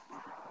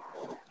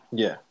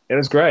 Yeah, It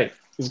was great.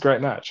 It was a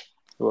great match.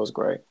 it was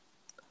great.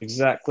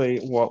 Exactly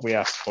what we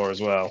asked for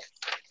as well.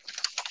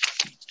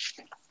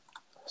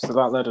 So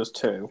that led us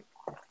to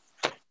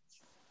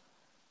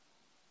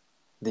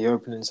the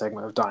opening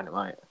segment of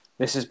Dynamite.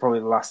 This is probably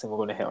the last thing we're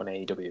going to hit on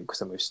AEW because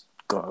then we've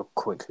got to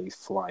quickly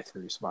fly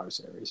through Survivor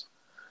Series.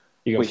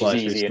 You can Which fly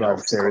is through easy Survivor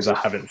enough Series. because I of...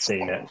 haven't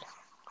seen it.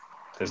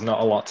 There's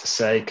not a lot to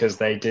say because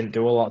they didn't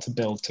do a lot to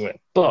build to it.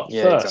 But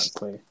Yeah, first,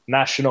 exactly.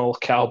 National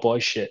Cowboy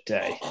Shit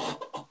Day.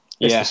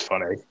 This was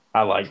funny.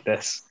 I like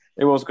this.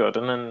 It was good.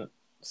 And then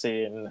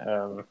seeing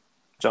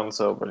John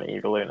Silver and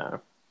Evil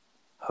Uno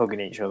hugging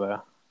each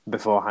other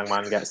before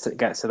Hangman gets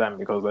to them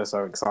because they're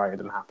so excited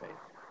and happy.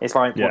 It's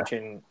like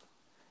watching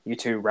you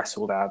two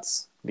wrestle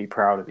dads be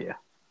proud of you.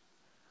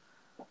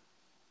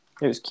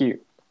 It was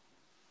cute.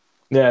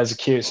 Yeah, it was a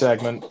cute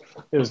segment.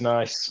 It was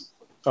nice.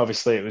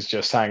 Obviously, it was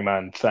just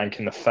Hangman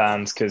thanking the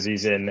fans because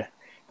he's in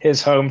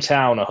his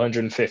hometown,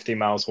 150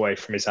 miles away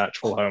from his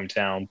actual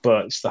hometown,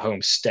 but it's the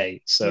home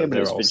state, so but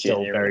they're it's all still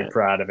Virginia, very isn't it?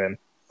 proud of him.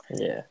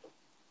 Yeah.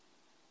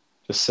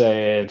 Just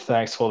saying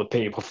thanks to all the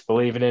people for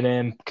believing in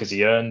him because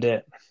he earned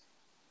it.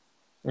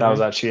 That was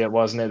actually it,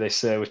 wasn't it? They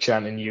say we're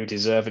chanting, "You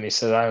deserve," and he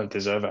said, "I don't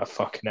deserve it. I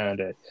fucking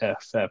earned it." Yeah,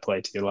 fair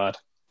play to you, lad.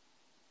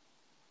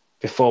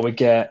 Before we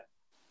get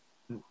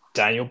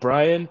Daniel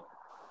Bryan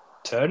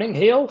turning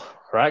heel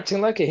or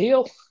acting like a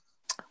heel.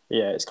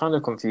 Yeah, it's kind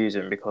of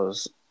confusing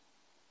because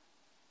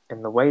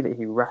in the way that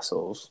he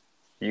wrestles,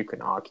 you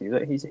can argue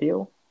that he's a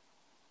heel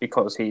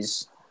because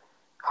he's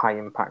high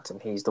impact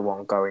and he's the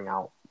one going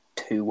out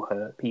to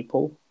hurt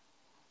people.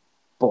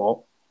 But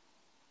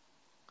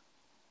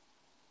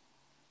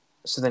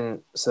so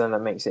then that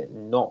makes it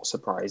not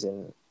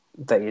surprising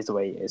that he's the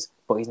way he is,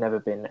 but he's never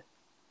been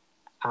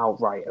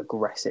outright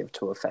aggressive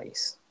to a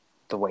face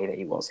the way that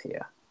he was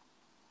here.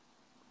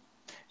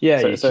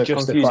 Yeah, So you it's can a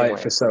justify confusing it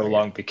way for of so putting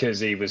long it. because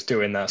he was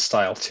doing that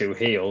style to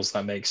heels.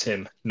 That makes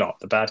him not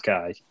the bad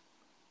guy.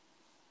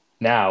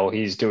 Now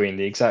he's doing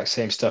the exact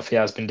same stuff he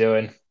has been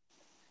doing,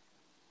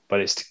 but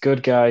it's the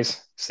good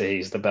guys, so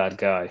he's the bad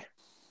guy.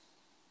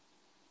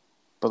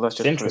 But let's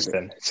It's just put it.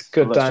 interesting. It's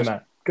a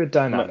But good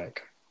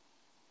dynamic.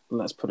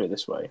 Let's put it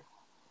this way.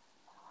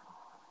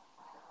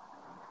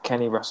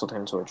 Kenny wrestled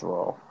him to a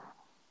draw.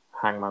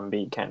 Hangman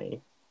beat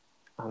Kenny,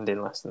 and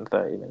in less than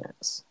 30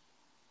 minutes.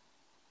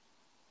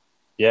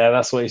 Yeah,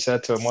 that's what he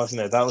said to him,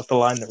 wasn't it? That was the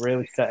line that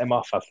really set him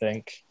off, I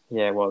think.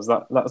 Yeah, it was.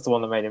 That's the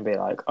one that made him be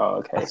like, "Oh,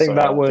 okay, I think so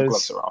that the gloves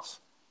was. are off."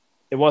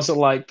 It wasn't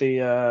like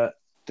the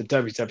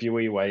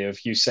WWE way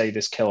of you say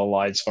this killer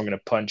line, so I'm going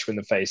to punch you in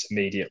the face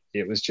immediately.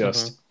 It was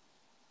just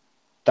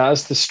that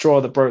is the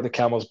straw that broke the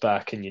camel's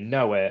back, and you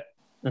know it.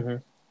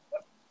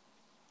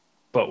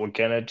 But we're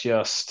gonna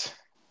just.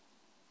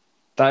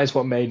 That is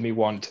what made me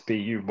want to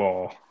beat you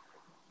more.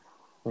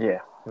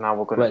 Yeah. Now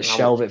we're gonna Let's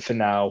shelve it for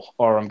now,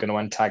 or I'm going to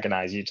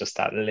antagonize you just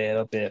that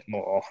little bit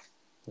more.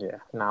 Yeah.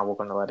 Now we're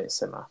gonna let it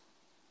simmer.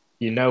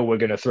 You know we're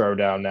going to throw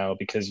down now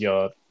because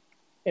you're.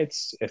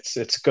 It's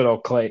a good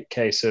old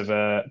case of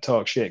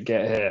talk shit,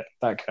 get hit,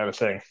 that kind of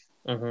thing.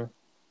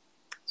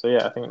 So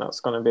yeah, I think that's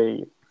gonna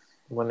be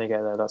when they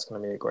get there. That's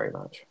gonna be a great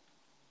match.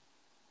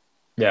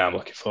 Yeah, I'm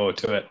looking forward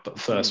to it. But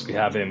first, we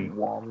have him.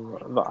 One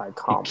that I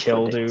can't He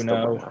killed predict the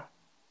Uno. winner.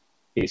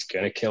 He's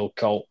going to kill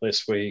Colt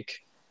this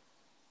week.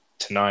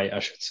 Tonight, I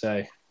should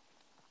say.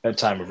 At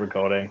time of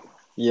recording.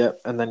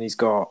 Yep, and then he's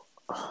got...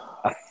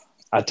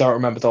 I don't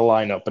remember the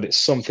lineup, but it's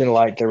something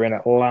like they're in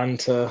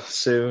Atlanta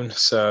soon.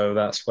 So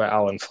that's where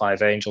Alan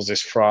Five Angels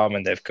is from.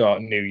 And they've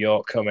got New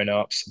York coming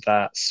up. So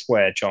that's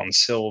where John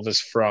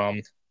Silver's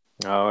from.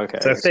 Oh, okay.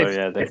 So if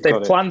they've they've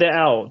got planned it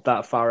out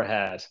that far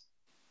ahead,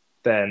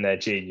 then they're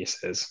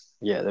geniuses.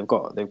 Yeah, they've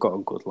got a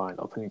good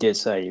lineup, and he did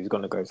say he was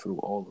going to go through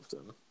all of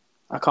them.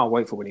 I can't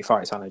wait for when he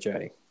fights Anna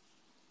Jay.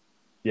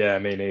 Yeah,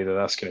 me neither.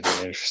 That's going to be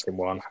an interesting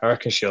one. I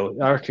reckon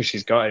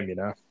she's got him. You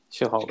know,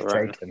 she'll hold her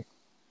own. Him.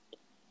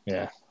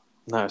 Yeah.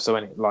 No, so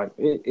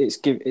it's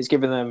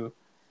giving them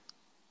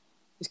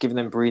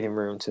breathing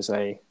room to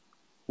say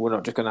we're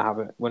not just going to have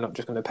it. We're not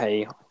just going to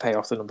pay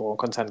off the number one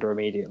contender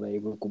immediately.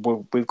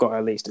 We've got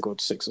at least a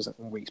good 6 or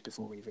 7 weeks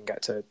before we even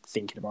get to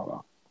thinking about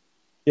that.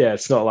 Yeah,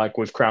 it's not like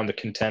we've crowned the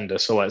contender,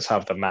 so let's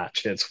have the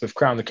match. It's we've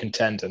crowned the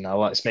contender, now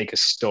let's make a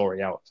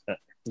story out of it.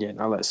 Yeah,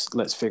 now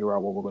let's figure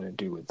out what we're going to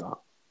do with that.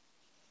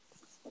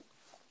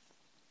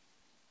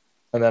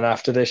 And then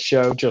after this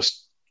show,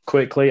 just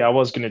quickly, I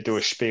was going to do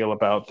a spiel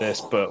about this,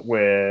 but we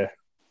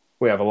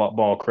have a lot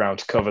more ground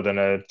to cover than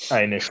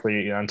I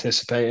initially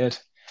anticipated.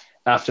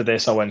 After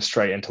this, I went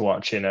straight into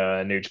watching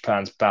New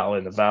Japan's Battle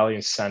in the Valley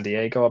in San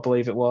Diego, I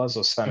believe it was,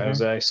 or San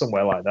Jose,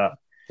 somewhere like that.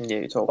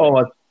 Yeah, you told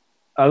me.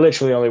 I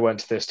literally only went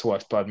to this to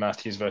watch Bud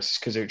Matthews versus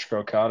Kazuchika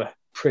Okada.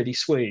 Pretty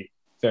sweet.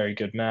 Very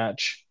good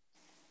match.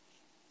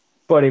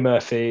 Buddy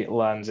Matthews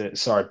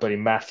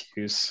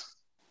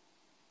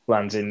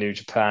lands in New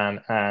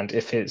Japan, and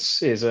if it's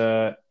his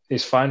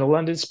final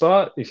landing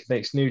spot, if he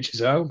makes New his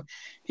home,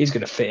 he's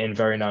going to fit in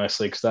very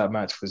nicely because that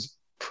match was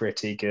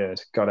pretty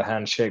good. Got a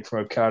handshake from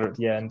Okada at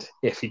the end.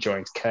 If he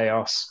joins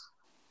Chaos,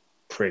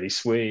 pretty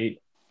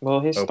sweet. Well,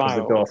 his Opens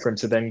the door style, for him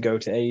to then go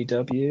to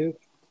AEW,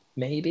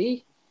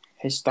 maybe.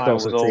 his Could style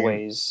also was see him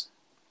always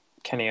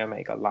Kenny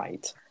Omega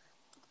light.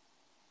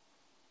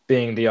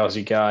 being the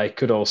Aussie guy.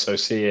 Could also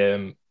see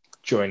him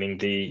joining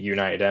the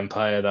United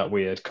Empire, that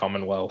weird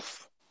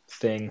Commonwealth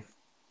thing.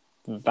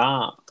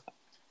 That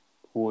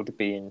would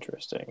be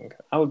interesting.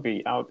 I would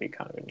be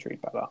kind of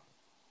intrigued by that.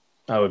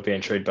 I would be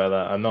intrigued by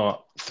that. I'm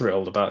not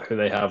thrilled about who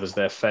they have as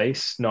their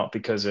face, not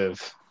because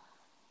of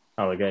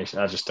allegation.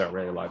 I just don't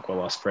really like Will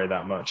Ospreay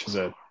that much as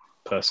a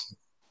person.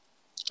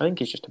 I think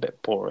he's just a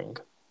bit boring.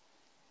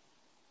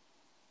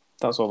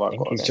 That's all I've I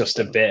think got he's against just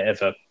a him. bit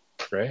of a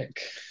prick,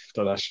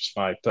 but that's just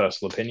my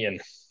personal opinion.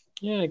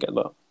 Yeah, I get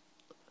that.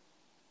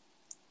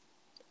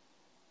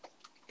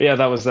 But yeah,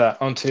 that was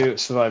that. On to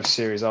Survivor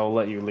Series. I'll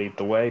let you lead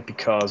the way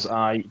because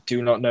I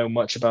do not know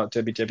much about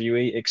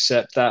WWE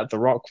except that The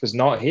Rock was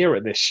not here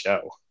at this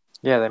show.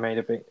 Yeah, they made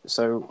a big.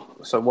 So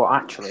what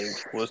actually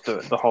was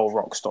the whole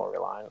Rock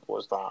storyline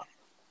was that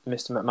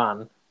Mr.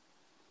 McMahon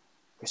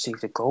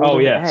received a Oh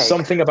golden yeah, egg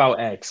something about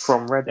eggs.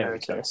 from Red There we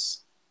go.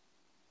 Notice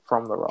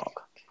from The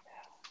Rock,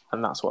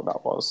 and that's what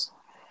that was.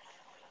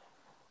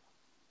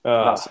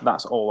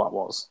 That's all that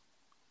was.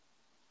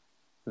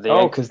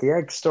 Because the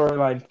egg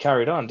storyline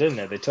carried on, didn't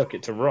it? They took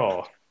it to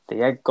Raw.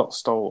 The egg got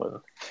stolen,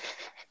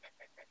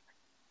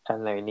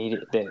 and they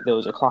needed. There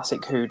was a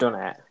classic Who Done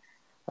It,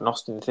 and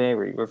Austin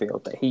Theory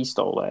revealed that he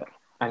stole it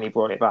and he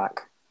brought it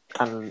back,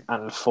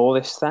 and for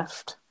this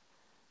theft,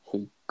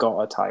 he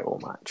got a title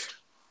match.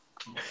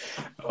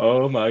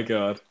 Oh my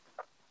god.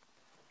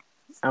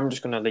 I'm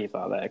just going to leave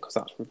that there because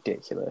that's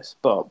ridiculous.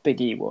 But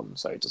Big E won,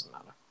 so it doesn't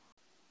matter.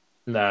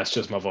 Nah, it's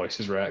just my voice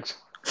is wrecked.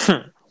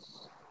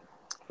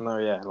 No,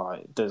 yeah,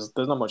 like there's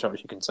not much else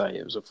you can say.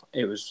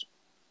 It was,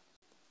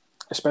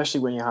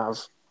 especially when you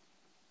have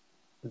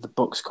the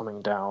Bucks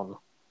coming down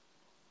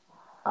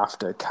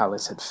after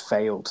Callis had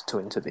failed to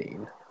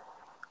intervene.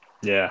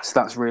 Yeah.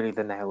 So that's really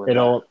the nail in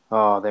there.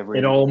 They're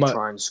really going to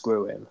try and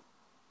screw him.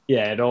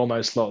 Yeah, it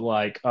almost looked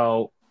like,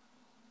 Don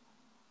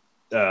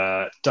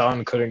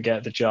couldn't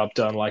get the job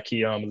done like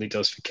he normally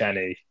does for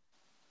Kenny.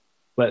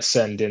 Let's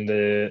send in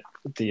the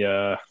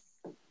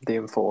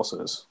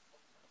enforcers.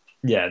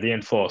 Yeah, the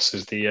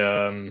enforcers,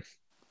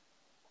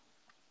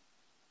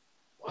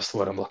 what's the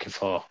word I'm looking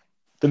for?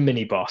 The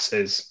mini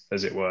bosses,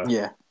 as it were.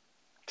 Yeah.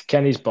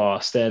 Kenny's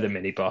boss, they're the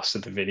mini boss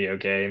of the video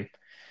game.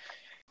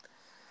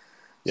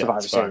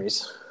 Survivor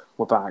Series,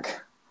 we're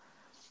back.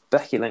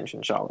 Becky Lynch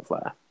and Charlotte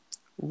Flair.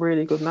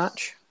 Really good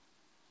match.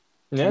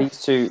 Yeah.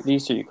 These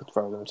two you could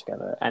throw them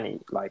together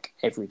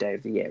every day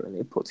of the year and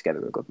they put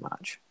together a good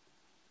match.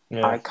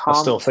 Yeah, I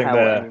can't tell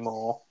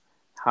anymore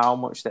how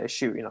much they're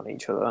shooting on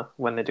each other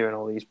when they're doing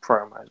all these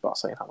promos about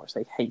saying how much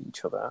they hate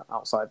each other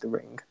outside the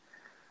ring.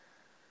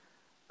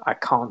 I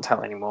can't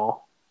tell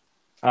anymore.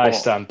 I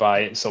stand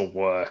by it. It's a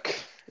work.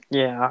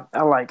 Yeah,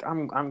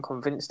 I'm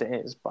convinced it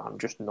is, but I'm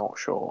just not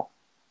sure.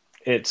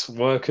 It's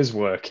workers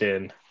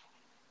working.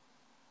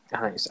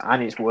 And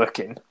it's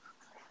working.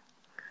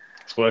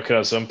 It's working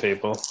on some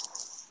people.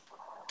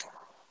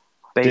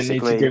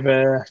 Basically,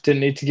 didn't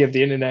need to give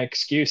the internet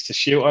excuse to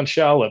shoot on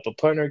Charlotte, but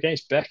putting her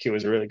against Becky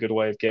was a really good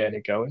way of getting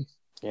it going.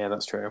 Yeah,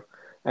 that's true.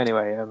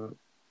 Anyway,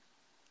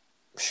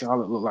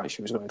 Charlotte looked like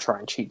she was going to try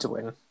and cheat to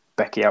win.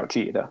 Becky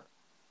out-cheated her.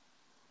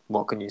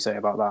 What can you say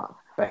about that?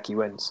 Becky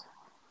wins.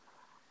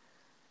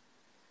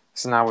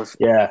 So now we've...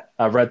 Yeah,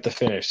 I read the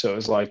finish, so it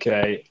was like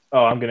I'm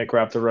going to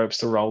grab the ropes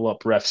to roll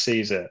up, ref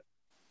sees it.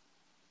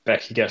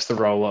 Becky gets the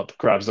roll up,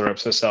 grabs the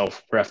ropes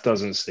herself, ref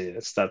doesn't see it.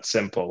 It's that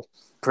simple.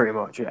 Pretty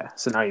much, yeah.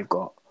 So now you've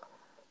got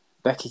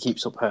Becky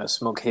keeps up her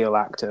smug heel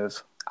act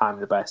of I'm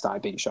the best, I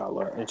beat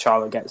Charlotte, and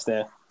Charlotte gets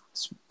the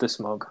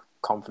smug,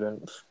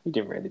 confident, you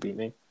didn't really beat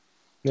me.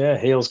 Yeah,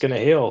 heel's gonna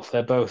heel.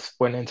 They both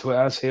went into it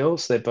as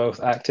heels. They both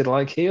acted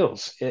like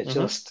heels. It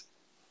just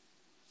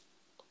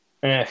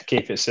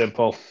keep it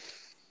simple.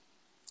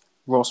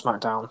 Raw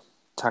SmackDown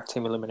Tag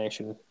Team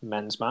Elimination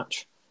men's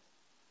match.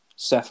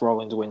 Seth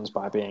Rollins wins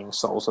by being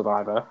sole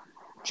survivor.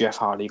 Jeff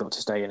Hardy got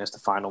to stay in as the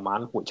final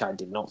man, which I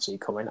did not see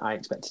coming. I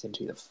expected him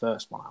to be the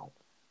first one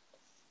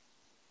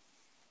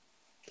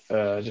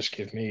out. Just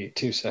give me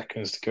 2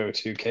 seconds to go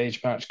to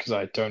cage match because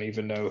I don't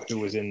even know who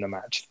was in the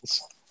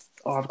matches.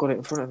 Oh, I've got it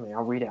in front of me.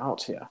 I'll read it out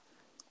to you.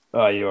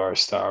 Oh, you are a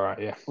star,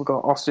 aren't you? We've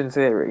got Austin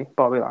Theory,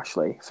 Bobby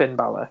Lashley, Finn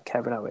Balor,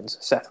 Kevin Owens,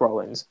 Seth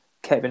Rollins.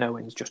 Kevin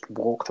Owens just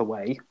walked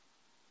away.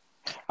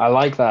 I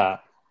like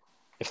that.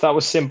 If that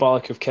was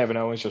symbolic of Kevin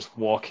Owens just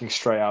walking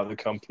straight out of the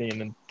company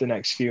in the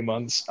next few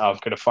months, I'm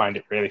going to find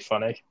it really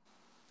funny.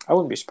 I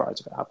wouldn't be surprised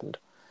if it happened.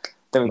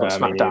 Then we've got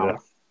SmackDown.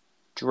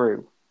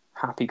 Drew,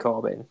 Happy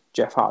Corbin,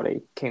 Jeff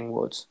Hardy, King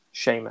Woods,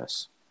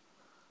 Sheamus.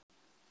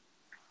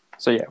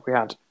 So yeah, we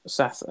had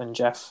Seth and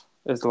Jeff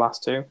as the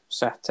last two.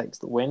 Seth takes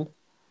the win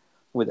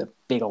with a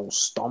big old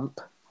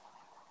stomp.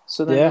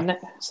 So Yeah,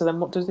 then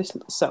what does this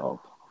set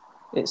up?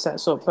 It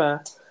sets up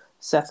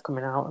Seth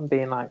coming out and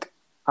being like,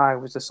 I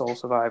was the sole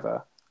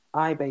survivor.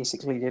 I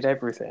basically did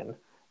everything.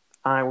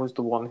 I was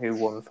the one who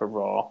won for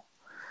Raw.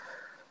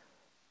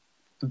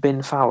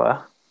 Finn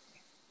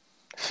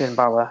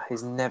Balor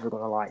is never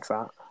going to like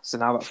that. So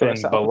now that's going to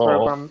Finn set up a Balor.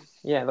 program.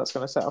 Yeah, that's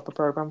going to set up a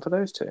program for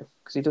those two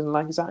because he doesn't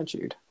like his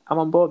attitude. I'm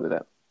on board with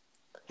it.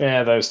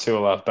 Yeah, those two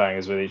will have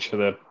bangers with each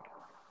other.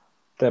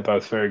 They're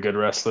both very good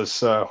wrestlers,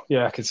 so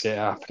yeah, I can see it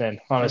happening.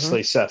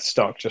 Honestly, Seth's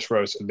stock just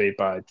rose to me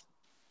by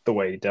the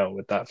way he dealt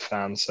with that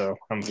fan, so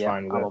I'm Yeah,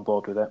 fine with I'm it. on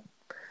board with it.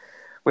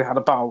 We had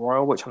a battle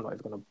royal, which I'm not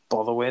even going to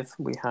bother with.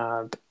 We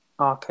had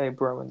RK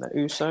Bro and the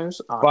Usos.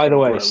 By the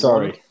RK way, Bro won.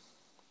 sorry,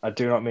 I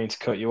do not mean to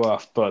cut you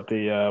off, but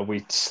the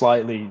we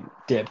slightly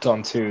dipped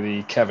onto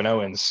the Kevin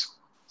Owens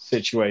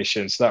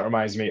situation, so that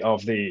reminds me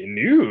of the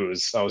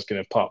news I was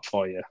going to pop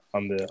for you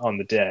on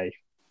the day.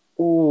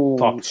 Oh,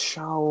 Pop.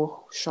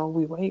 shall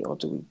we wait or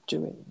do we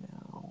do it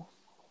now?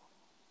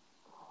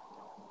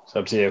 It's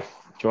up to you. Do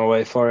you want to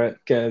wait for it?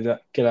 Get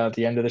out at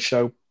the end of the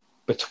show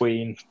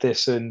between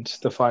this and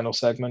the final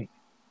segment.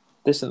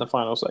 This in the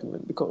final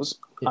segment because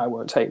Yeah, I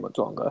won't take much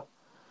longer.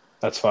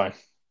 that's fine.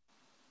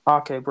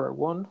 RK Bro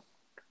won.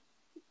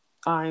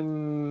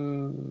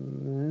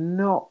 I'm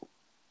not.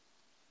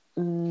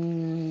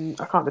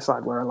 I can't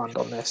decide where I land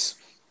on this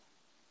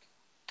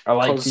I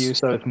like the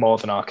because Usos more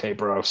than RK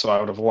Bro, so I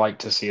would have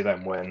liked to see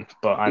them win.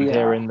 But I'm yeah,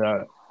 hearing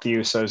that the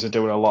Usos are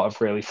doing a lot of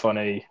really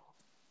funny.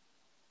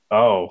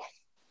 Oh,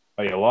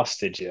 oh, you lost,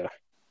 did you?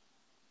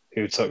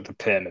 Who took the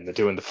pin? And they're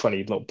doing the funny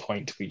little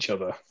point to each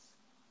other.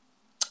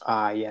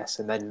 yes,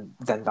 and then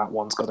that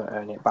one's got to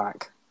earn it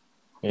back.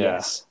 Yeah.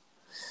 Yes,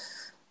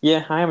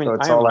 yeah, So I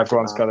it's am all liking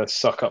everyone's that. got to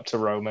suck up to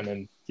Roman,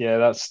 and yeah,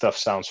 that stuff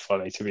sounds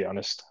funny to be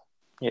honest.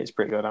 Yeah, it's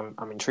pretty good. I'm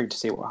intrigued to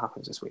see what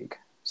happens this week.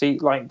 See,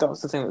 like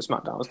that's the thing that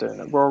SmackDown's doing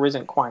that Raw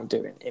isn't quite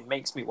doing. It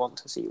makes me want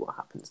to see what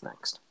happens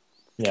next.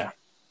 Yeah.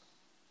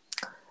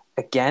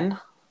 Again,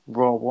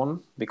 Raw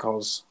won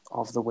because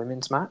of the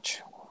women's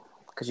match.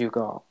 Because you've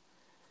got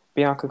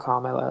Bianca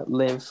Carmella,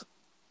 Liv,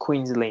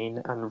 Queen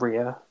Zelina, and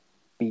Rhea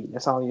beat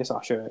Natalya,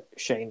 Sasha,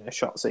 Shayna,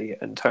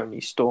 Shotzi, and Toni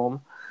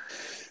Storm.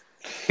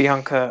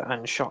 Bianca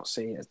and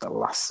Shotzi as the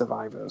last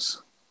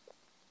survivors.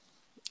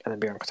 And then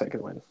Bianca taking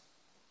the win.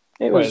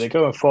 It Wait, they're was.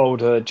 going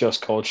forward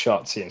just called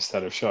Shotzi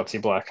instead of Shotzi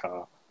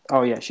Blackheart.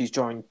 Oh, yeah, she's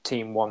joined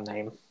Team One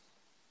Name.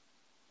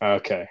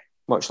 Okay.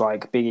 Much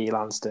like Big E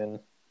Lanston,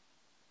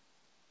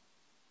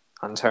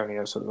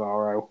 Antonio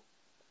Cesaro,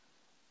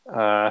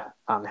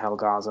 Angel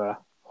Garza,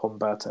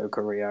 Humberto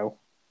Carrillo.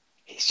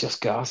 He's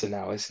just Garza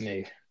now, isn't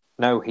he?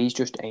 No, he's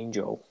just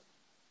Angel.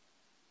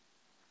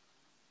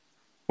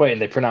 Wait,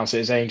 and they pronounce it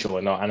as Angel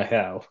and not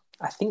Angel.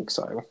 I think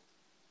so.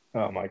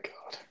 Oh my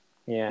god.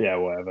 Yeah. Yeah,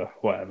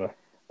 whatever.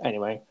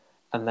 Anyway,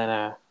 and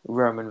then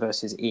Roman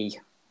versus E.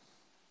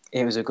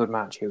 It was a good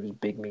match. It was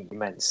big meat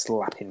men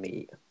slapping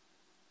meat.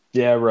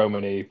 Yeah,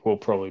 Romany will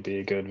probably be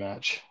a good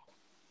match.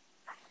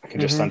 I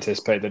can just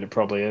anticipate that it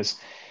probably is.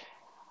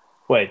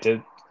 Wait,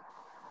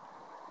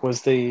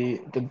 was the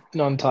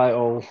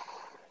non-title,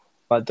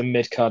 like the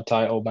mid-card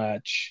title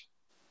match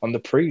on the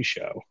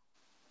pre-show?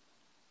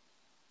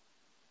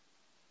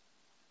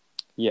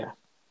 Yeah.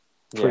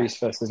 Yeah. Priest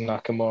versus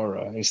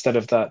Nakamura instead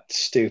of that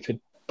stupid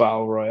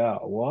battle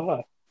royale.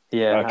 What?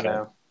 Yeah, I Okay,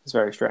 know. It's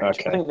very strange. I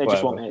okay, think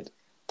whatever.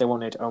 they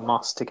wanted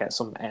Omos to get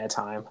some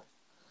airtime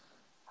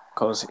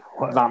because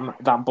What?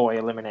 that boy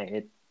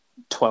eliminated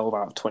 12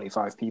 out of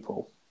 25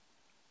 people.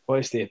 What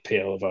is the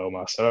appeal of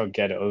Omos? I don't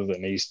get it other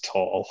than he's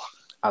tall.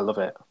 I love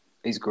it.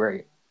 He's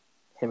great.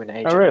 Him and Oh,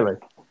 AJ. really?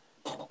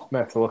 I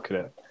have to look at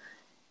it.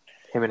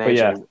 Him and But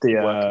yeah, AJ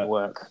the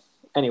work.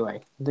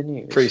 Anyway, the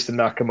news. Priest and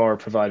Nakamura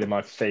provided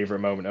my favorite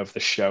moment of the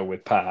show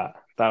with Pat.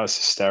 That was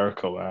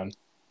hysterical, man.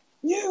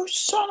 You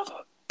son of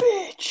a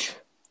bitch!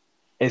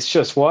 It's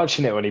just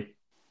watching it when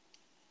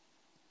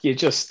you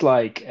just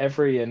like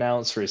every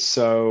announcer is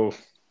so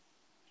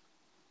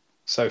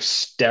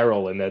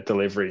sterile in their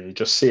delivery. You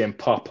just see him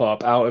pop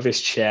up out of his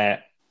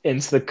chair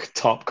into the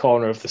top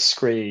corner of the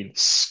screen,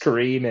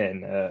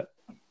 screaming at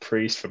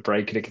Priest for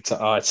breaking a guitar.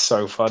 Oh, it's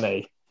so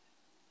funny.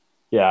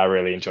 Yeah, I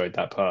really enjoyed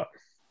that part.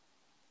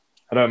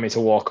 I don't mean to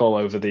walk all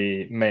over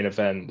the main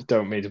event.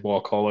 Don't mean to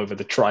walk all over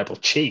the tribal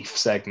chief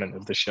segment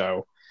of the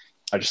show.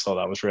 I just thought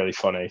that was really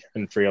funny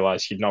and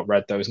realized you'd not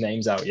read those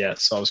names out yet,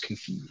 so I was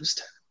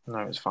confused. No,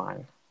 it's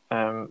fine.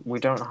 We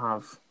don't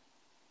have.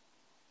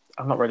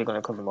 I'm not really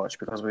going to cover much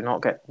because we're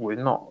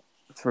not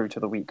through to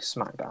the week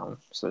SmackDown,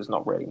 so there's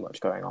not really much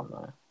going on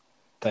there.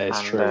 That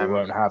is true. We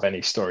won't have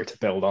any story to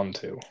build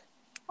onto.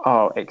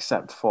 Oh,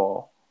 except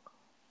for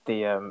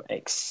the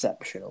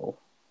exceptional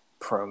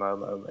promo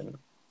moment.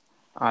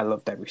 I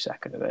loved every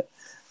second of it.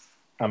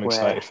 I'm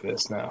excited for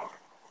this now.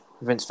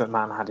 Vince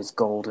McMahon had his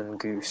golden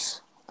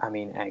goose,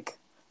 egg,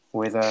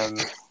 with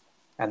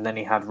and then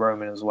he had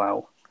Roman as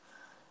well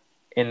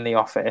in the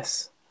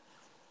office,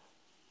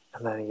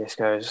 and then he just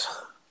goes,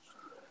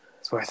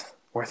 "It's worth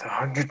worth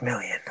 100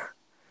 million.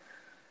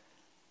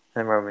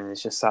 And Roman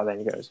is just sat there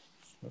and he goes,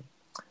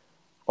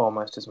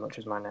 almost as much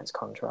as my next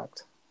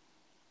contract.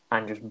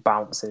 And just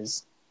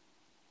bounces.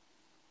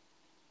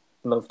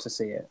 Love to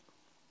see it.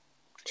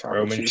 Charlie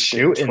Roman Chiefs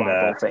doing shooting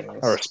there.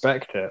 things. I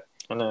respect it.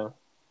 I know.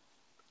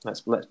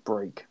 Let's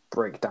break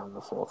down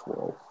the fourth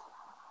wall.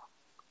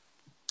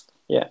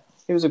 Yeah,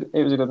 it was a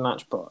good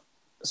match, but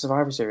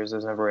Survivor Series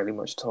there's never really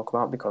much to talk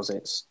about because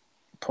it's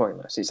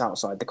pointless. It's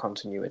outside the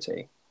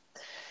continuity.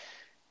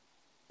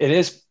 It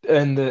is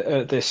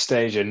at this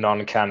stage a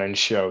non-canon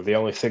show. The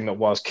only thing that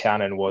was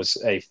canon was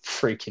a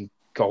freaking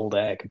gold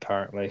egg,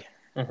 apparently.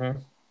 Mm-hmm.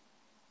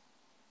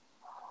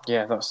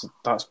 Yeah,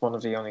 that's one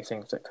of the only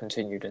things that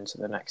continued into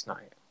the next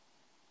night.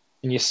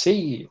 And you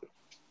see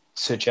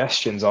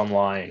suggestions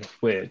online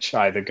which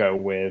either go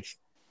with,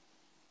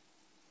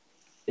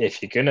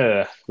 if you're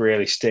gonna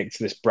really stick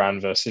to this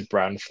brand versus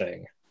brand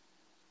thing,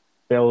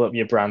 build up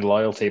your brand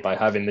loyalty by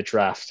having the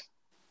draft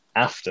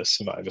after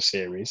Survivor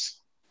Series.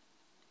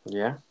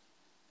 Yeah.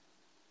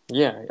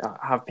 Yeah,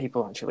 have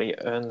people actually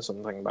earn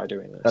something by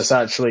doing this? That's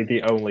actually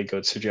the only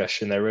good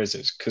suggestion there is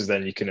because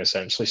then you can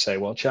essentially say,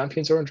 well,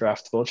 champions are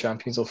undraftable,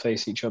 champions will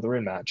face each other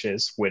in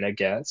matches, winner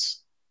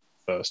gets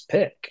first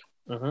pick.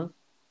 Mm-hmm.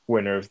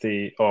 Winner of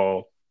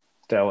or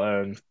they'll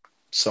earn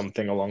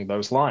something along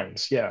those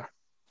lines. Yeah.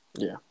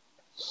 Yeah.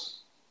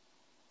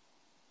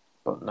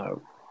 But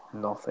no,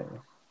 nothing.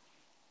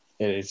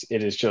 It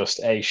is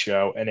just a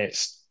show, and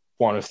it's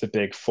one of the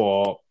big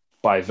four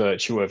by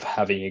virtue of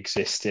having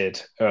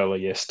existed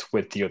earliest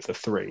with the other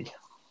three.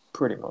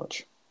 Pretty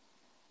much.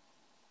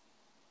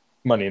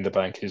 Money in the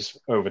Bank has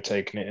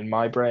overtaken it in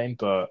my brain,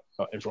 but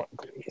not everyone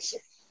agrees.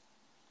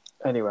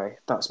 Anyway,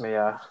 that's me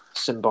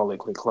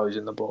symbolically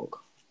closing the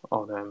book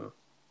on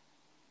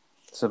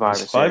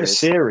Survivor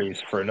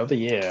Series for another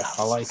year.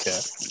 I like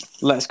it.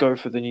 Let's go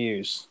for the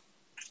news.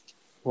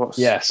 What's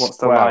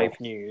the live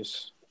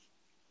news?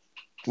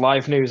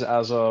 Live news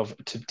as of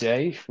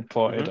today,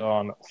 reported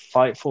on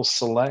Fightful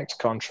Select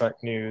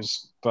contract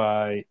news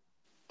by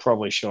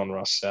probably Sean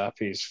Ross Sapp.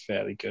 He's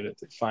fairly good at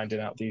finding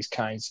out these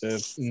kinds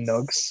of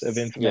nugs of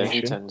information. Yeah,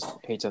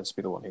 he tends to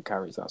be the one who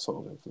carries that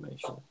sort of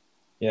information.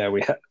 Yeah,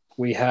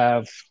 we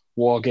have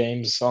War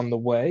Games on the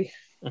way.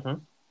 Mm-hmm.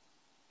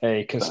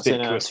 A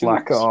conspicuous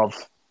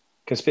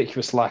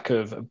lack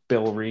of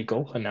Bill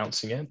Regal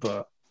announcing it,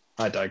 but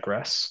I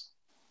digress.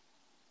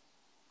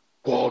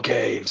 War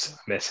Games.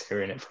 I miss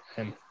hearing it from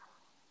him.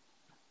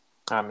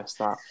 I missed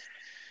that.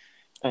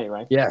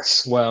 Anyway.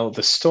 Yes, well,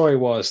 the story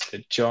was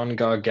that John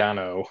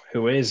Gargano,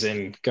 who is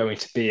going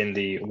to be in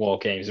the War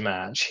Games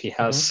match, he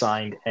has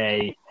signed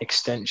a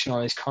extension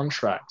on his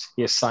contract.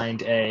 No,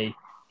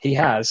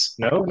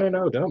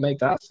 don't make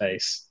that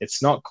face.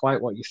 It's not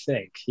quite what you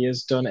think. He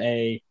has done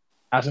a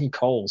Adam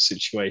Cole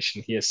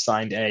situation. He has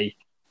signed a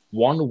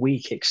 1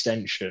 week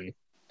extension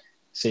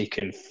so he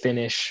can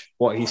finish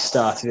what he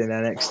started in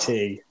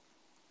NXT.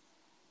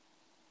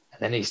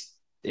 And then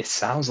it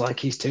sounds like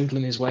he's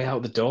tootling his way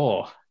out the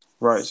door.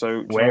 Right,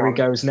 so where he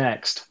goes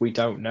next, we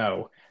don't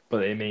know.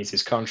 But it means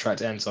his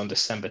contract ends on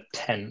December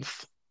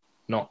 10th,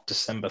 not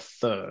December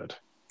 3rd.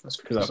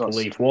 Because I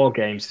believe War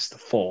Games is the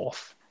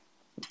 4th.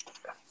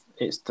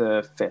 It's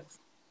the 5th.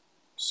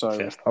 So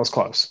 5th. I was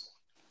close.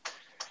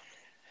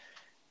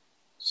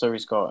 So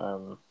he's got,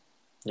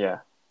 yeah.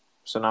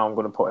 So now I'm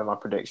going to put in my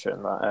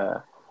prediction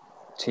that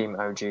Team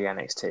OG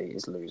NXT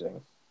is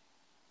losing.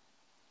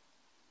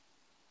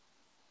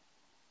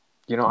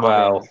 You're not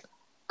having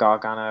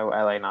Gargano,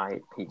 LA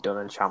Knight, Pete Dunne,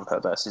 and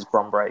Ciampa versus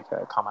Bron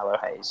Breakker, Carmelo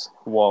Hayes,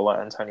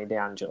 Waller, and Tony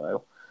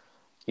D'Angelo.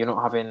 You're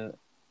not having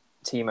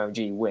Team OG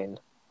win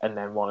and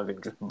then one of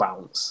them just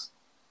bounce.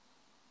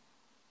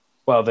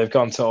 Well, they've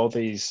gone to all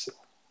these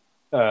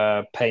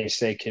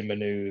painstaking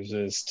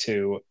maneuvers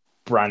to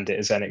brand it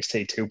as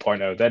NXT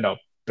 2.0. They're not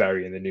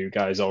burying the new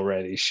guys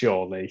already,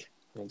 surely.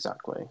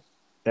 Exactly.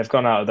 They've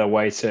gone out of their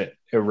way to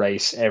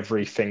erase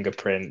every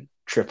fingerprint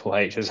Triple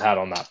H has had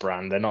on that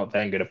brand. They're not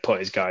then going to put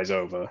his guys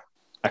over.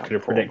 I could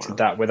have predicted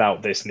that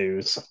without this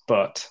news,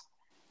 but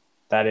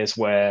that is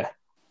where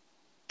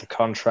the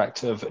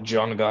contract of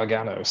John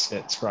Gargano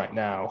sits right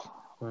now,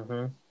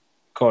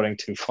 according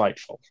to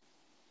Fightful.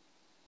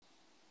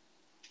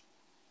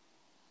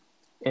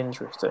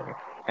 Interesting.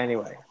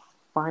 Anyway,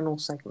 final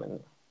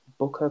segment.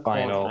 Booker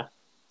Corner.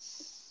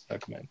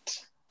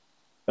 Segment.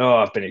 Oh,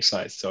 I've been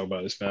excited to talk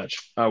about this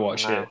match. I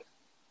watch it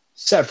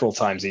several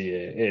times a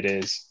year.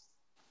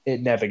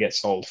 It never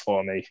gets old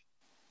for me.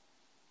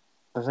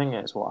 The thing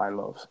is, what I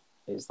love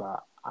is that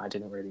I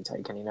didn't really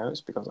take any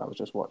notes because I was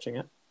just watching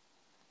it.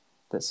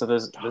 So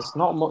there's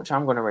not much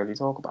I'm going to really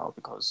talk about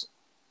because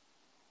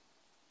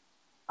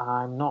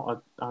I'm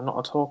not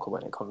a talker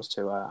when it comes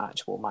to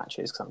actual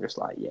matches because I'm just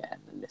like, yeah,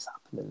 and then this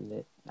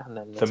happened and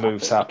then the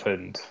moves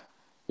happened.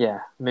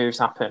 Yeah, moves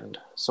happened.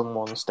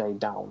 Someone stayed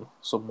down,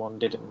 someone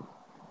didn't.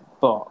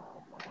 But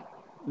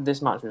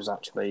this match was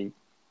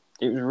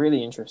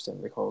really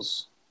interesting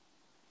because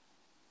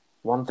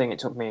one thing it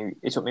took me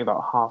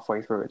about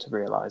halfway through it to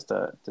realise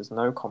that there's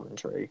no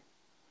commentary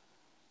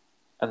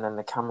and then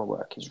the camera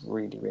work is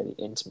really, really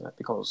intimate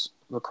because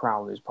the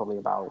crowd is probably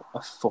about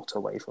a foot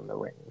away from the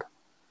ring.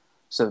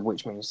 So,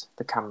 which means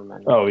the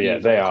cameramen Oh are yeah,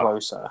 even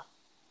closer.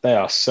 they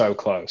are so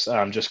close.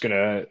 I'm just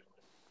gonna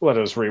let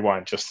us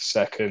rewind just a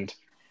second.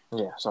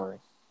 Yeah, sorry.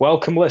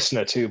 Welcome,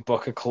 listener, to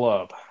Book a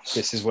Club.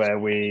 This is where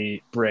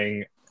we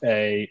bring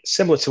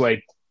similar to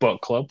a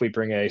book club, we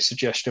bring a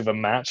suggestion of a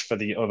match for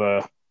the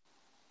other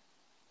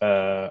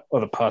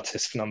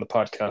participant on the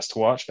podcast to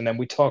watch, and then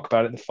we talk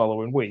about it the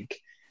following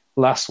week.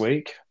 Last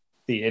week,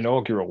 the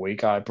inaugural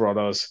week, I brought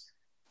us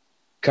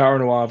Cara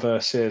Noir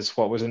versus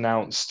what was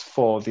announced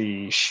for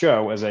the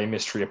show as a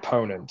mystery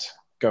opponent.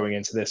 Going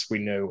into this, we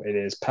knew it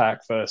is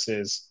Pac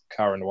versus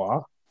Cara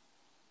Noir.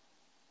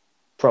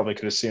 Probably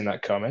could have seen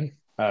that coming.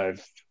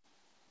 I've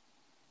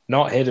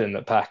not hidden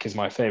that Pac is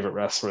my favorite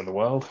wrestler in the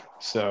world,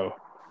 so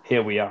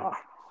here we are.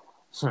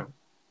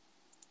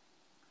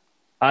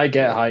 I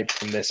get hyped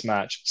from this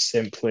match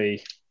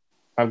simply.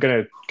 I'm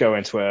going to go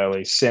into it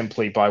early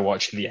simply by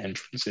watching the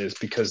entrances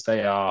because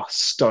they are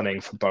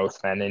stunning for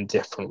both men in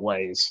different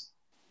ways.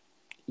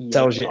 Yeah,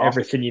 Tells you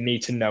everything you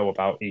need to know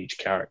about each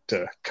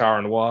character.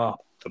 Cara Noir,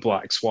 the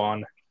Black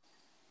Swan.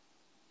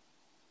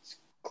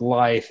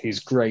 Glythe, he's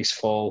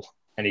graceful,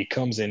 and he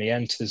comes in, he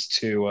enters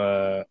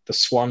to the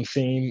Swan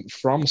theme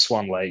from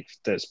Swan Lake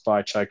that's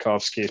by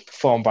Tchaikovsky. It's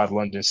performed by the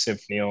London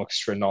Symphony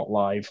Orchestra, not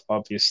live,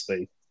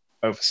 obviously,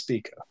 over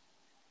speaker.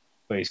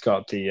 But he's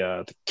got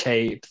the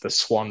cape, the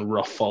swan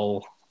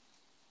ruffle.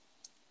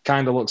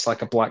 Kind of looks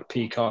like a black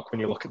peacock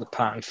when you look at the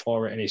pattern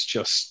for it, and he's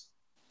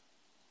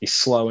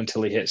slow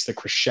until he hits the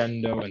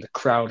crescendo, and the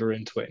crowd are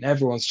into it, and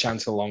everyone's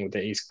chanting along with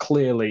it. He's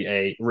clearly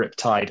a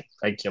Riptide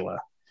regular.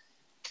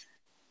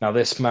 Now,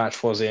 this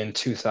match was in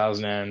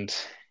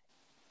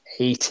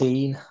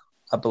 2018,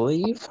 I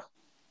believe.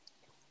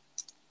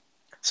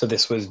 So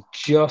this was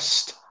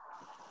just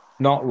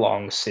not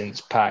long since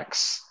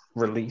Pac's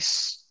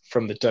release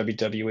from the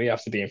WWE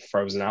after being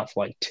frozen out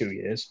for like 2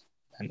 years.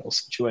 Mental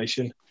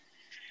situation.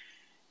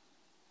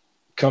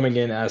 Coming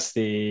in as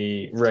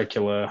the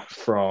regular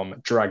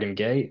from Dragon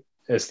Gate,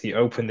 as the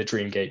Open the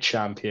Dream Gate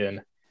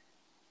champion.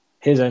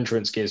 His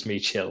entrance gives me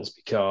chills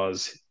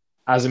because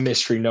as a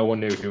mystery, no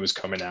one knew who was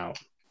coming out.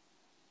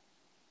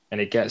 And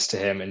it gets to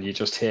him, and you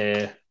just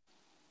hear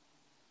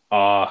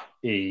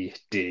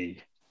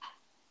R-E-D.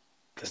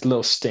 This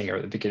little stinger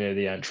at the beginning of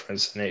the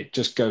entrance, and it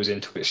just goes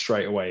into it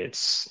straight away.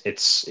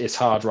 It's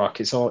hard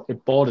rock.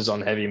 It borders on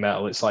heavy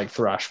metal. It's like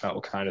thrash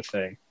metal kind of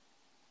thing.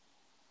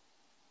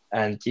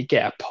 And you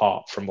get a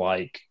pop from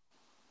like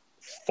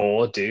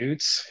 4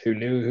 dudes who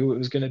knew who it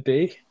was going to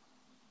be.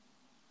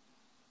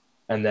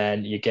 And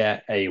then you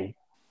get I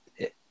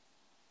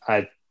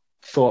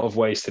thought of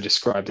ways to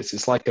describe this.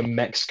 It's like a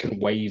Mexican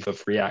wave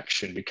of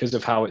reaction because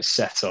of how it's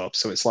set up.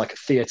 So it's like a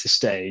theater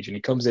stage, and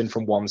he comes in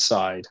from one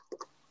side,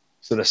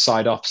 so the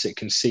side opposite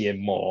can see him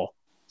more.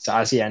 So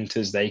as he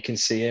enters, they can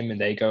see him and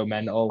they go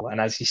mental.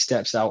 And as he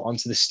steps out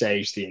onto the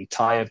stage, the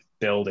entire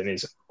building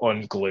is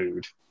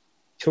unglued.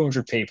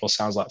 200 people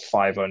sounds like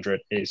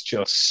 500. It's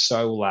just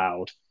so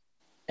loud.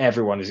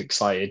 Everyone is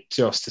excited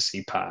just to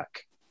see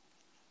Pac.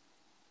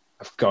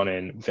 I've gone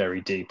in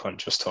very deep on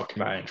just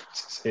talking about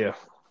entrances here.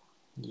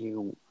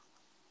 You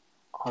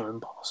are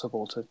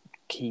impossible to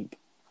keep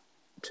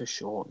to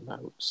short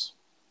notes.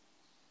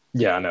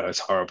 Yeah, I know, it's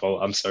horrible.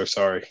 I'm so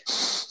sorry.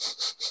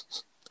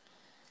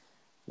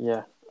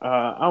 Yeah,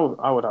 I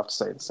would have to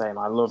say the same.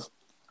 I love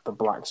the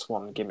Black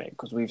Swan gimmick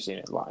because we've seen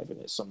it live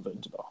and it's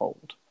something to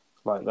behold.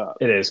 Like that.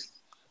 It is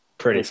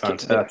pretty This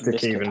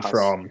fantastic, he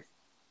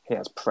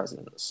has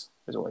presence,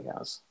 is all he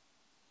has.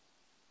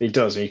 He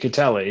does, and you could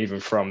tell it even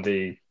from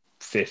the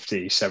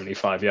 50,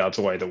 75 yards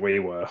away that we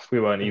were. We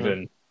weren't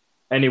even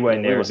anywhere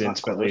near as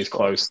intimately as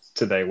close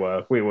to they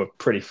were. We were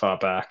pretty far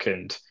back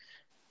and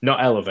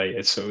not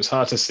elevated, so it was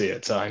hard to see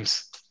at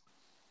times.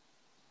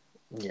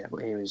 Yeah,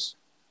 but he was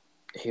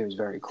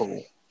very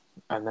cool.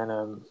 And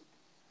then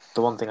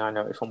the one thing I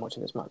noticed from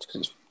watching this match,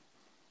 because it's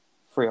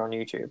free on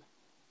YouTube,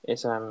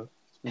 is the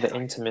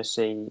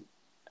intimacy,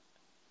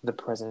 the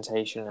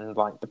presentation, and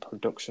like the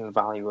production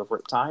value of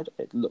Riptide.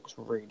 It looks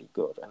really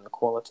good, and the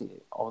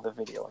quality of the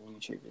video on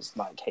YouTube is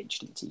like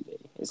HD TV.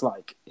 It's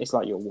like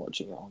you're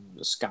watching it on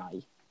the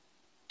Sky.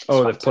 It's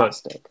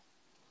fantastic.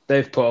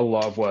 They've put a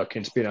lot of work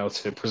into being able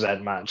to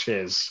present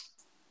matches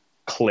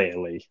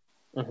clearly.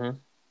 Mm-hmm.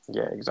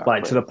 Yeah, exactly.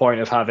 Like to the point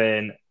of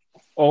having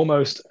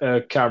almost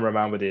a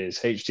cameraman with his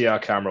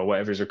HDR camera,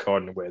 whatever he's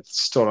recording with,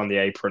 stood on the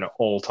apron at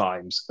all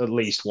times, at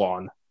least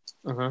one.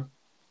 Mm-hmm.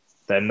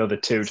 Then another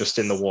 2 just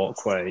in the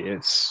walkway.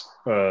 It's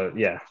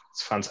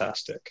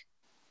fantastic.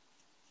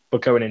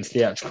 But going into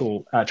the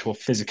actual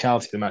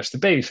physicality of the match, the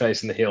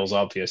babyface and the heel's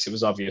obvious. It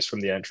was obvious from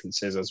the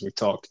entrances, as we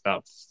talked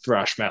about.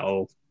 Thrash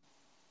metal,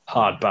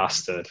 hard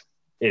bastard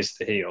is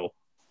the heel.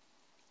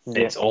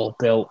 Yeah. It's all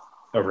built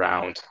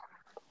around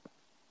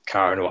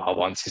Cara Noir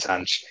wants his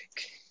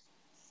handshake.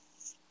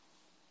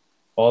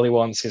 All he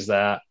wants is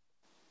that,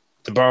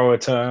 to borrow a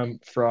term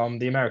from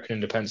the American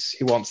independence,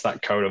 he wants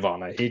that code of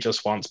honor. He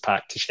just wants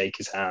Pac to shake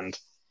his hand.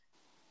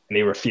 and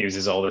he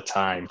refuses all the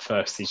time.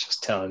 First, he's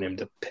just telling him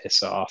to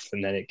piss off,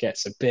 and then it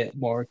gets a bit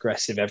more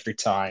aggressive every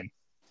time.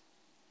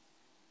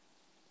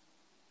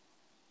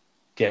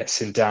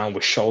 Gets him down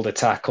with shoulder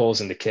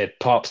tackles, and the kid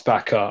pops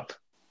back up,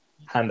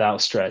 hand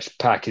outstretched.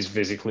 Pac is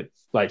visibly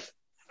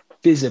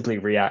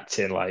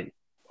reacting, like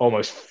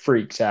almost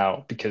freaked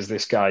out because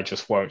this guy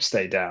just won't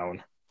stay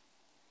down.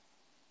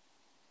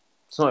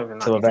 It's not even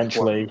that. Till He just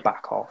eventually won't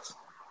back off.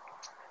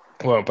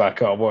 Won't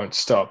back up, won't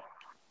stop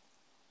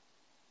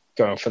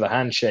going for the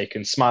handshake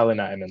and smiling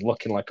at him and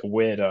looking like a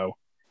weirdo.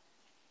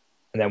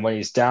 And then when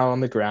he's down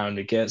on the ground,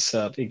 he gets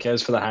up, he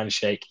goes for the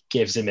handshake,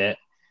 gives him it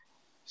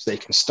so they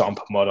can stomp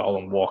a mud hole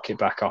and walk it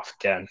back off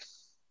again.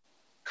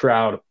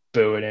 Crowd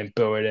booing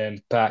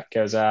him. Pac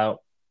goes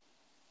out.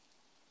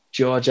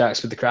 George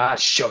acts with the crowd,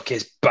 shook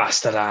his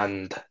bastard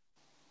hand.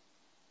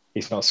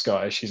 He's not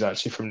Scottish, he's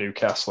actually from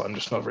Newcastle. I'm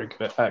just not very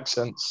good at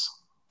accents.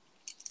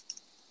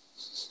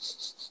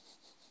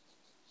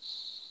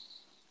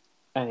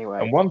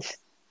 Anyway.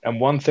 And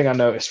one thing I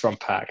noticed from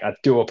Pac, I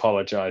do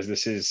apologize.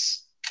 This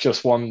is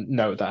just one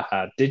note that I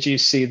had. Did you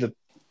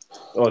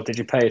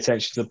pay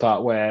attention to the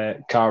part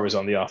where Kara's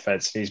on the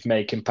offense and he's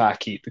making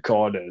Pac eat the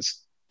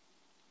corners?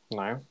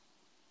 No.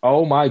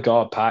 Oh my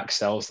God, Pac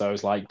sells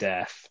those like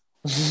death.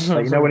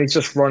 Like, when he's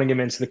just running him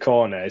into the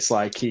corner, it's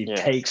like he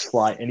takes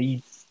flight and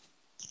he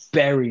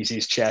buries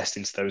his chest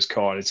into those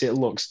corners. It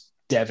looks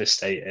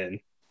devastating.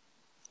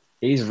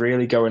 He's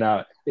really going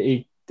out.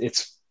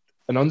 It's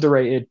an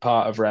underrated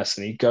part of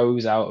wrestling. He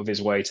goes out of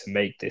his way to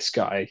make this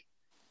guy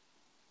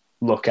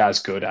look as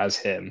good as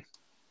him.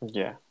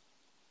 Yeah.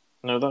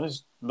 No, that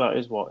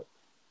is what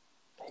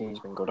he's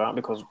been good at,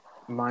 because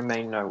my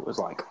main note was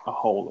like a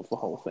whole of the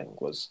whole thing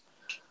was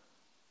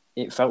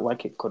it felt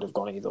like it could have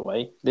gone either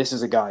way. This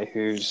is a guy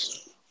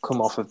who's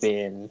come off of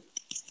being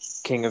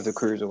king of the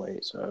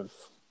cruiserweights of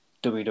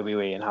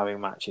WWE and having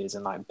matches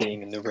and like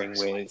being in the ring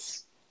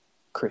with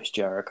Chris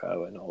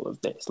Jericho and all of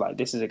this. Like,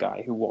 this is a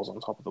guy who was on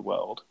top of the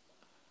world.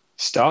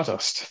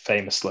 Stardust,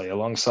 famously,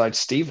 alongside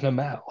Stephen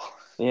Amell.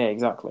 Yeah,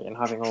 exactly. And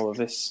having all of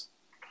this,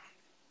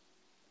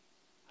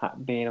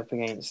 being up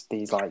against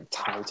these like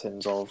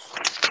titans of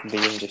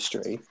the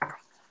industry,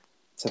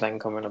 to then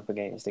coming up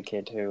against a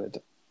kid who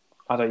had,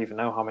 I don't even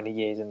know how many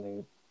years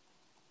in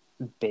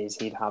the biz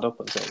he'd had up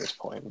until this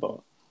point, but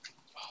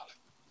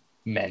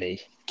many.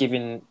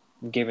 Giving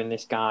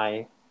this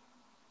guy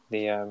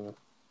the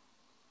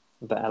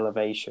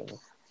elevation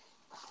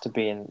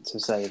to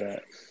say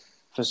that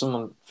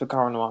for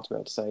Cara Noir to be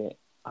able to say,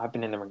 I've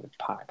been in the ring with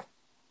Pac.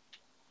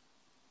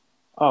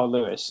 Oh,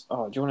 Lewis,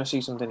 do you want to see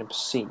something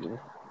obscene?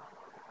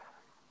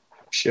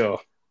 Sure.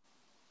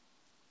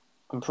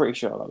 I'm pretty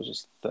sure that was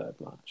his third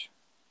match.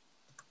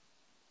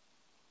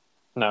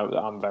 No,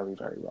 I'm very,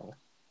 very wrong.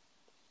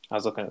 I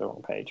was looking at the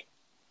wrong page.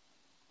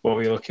 What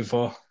were you looking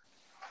for?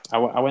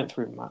 I went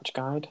through Match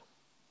Guide.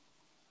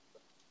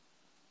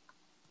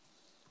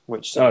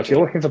 If you're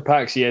looking for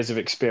Pac's years of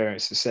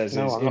experience, it says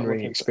his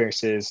in-ring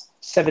experience is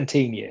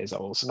 17 years, I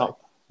will say.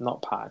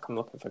 Not Pac. I'm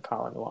looking for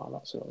Cara Noir.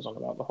 That's what I was on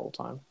about the whole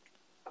time.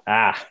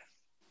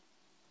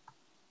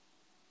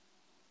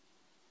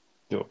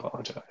 Do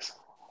apologize.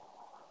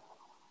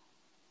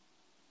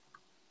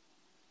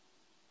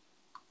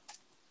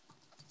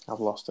 I've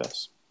lost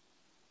this.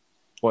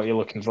 What are you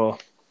looking for?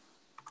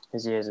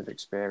 His years of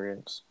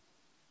experience.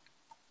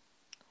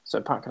 So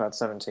Pac had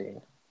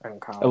 17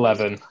 and Cara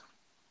 11.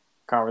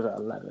 Cara was at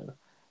 11,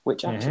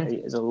 which actually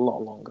is a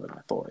lot longer than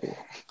I thought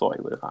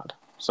he would have had.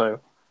 So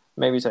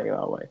maybe take it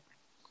that way.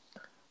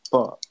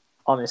 But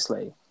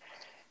honestly,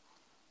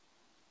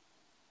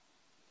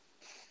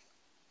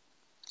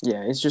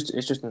 yeah, it's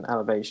just an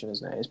elevation,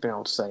 isn't it? It's being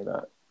able to say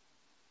that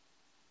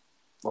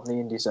on the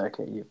indie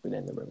circuit, you've been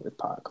in the ring with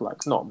Pac.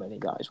 Like, not many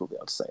guys will be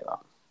able to say that.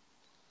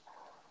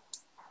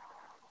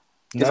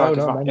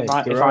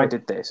 If I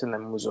did this and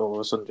then was all of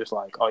a sudden just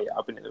like, oh yeah,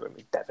 I've been in the ring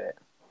with Devitt,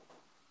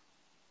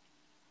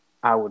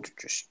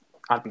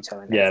 I'd be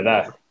telling.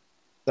 Yeah,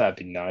 that'd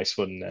be nice,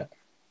 wouldn't it?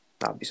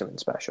 That'd be something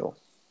special.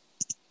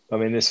 I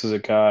mean, this was a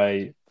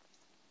guy,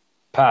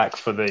 Pac,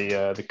 for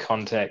the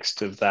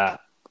context of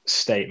that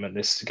statement.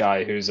 This is a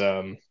guy who's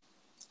been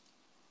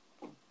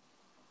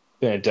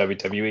in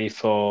WWE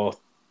for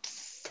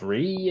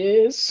 3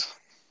 years,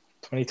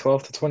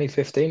 2012 to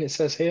 2015. It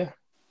says here.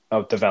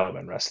 Oh,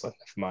 development wrestler.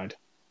 Never mind.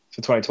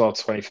 So 2012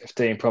 to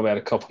 2015, probably had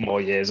a couple more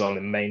years on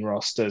the main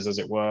rosters, as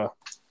it were.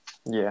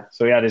 Yeah.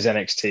 So he had his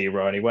NXT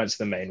run. He went to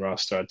the main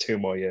roster, had 2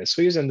 more years.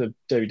 So he was in the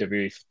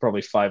WWE for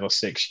probably 5 or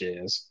 6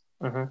 years.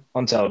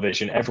 On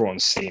television.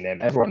 Everyone's seen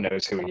him. Everyone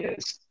knows who he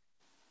is.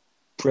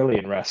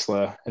 Brilliant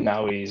wrestler. And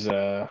now he's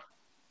upper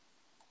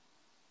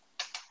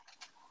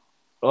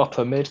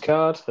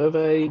mid-card of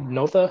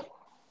another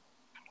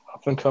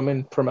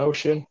up-and-coming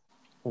promotion.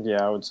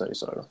 Yeah, I would say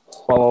so.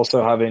 While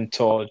also having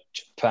toured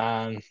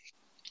Japan,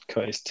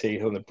 cut his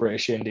teeth on the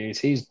British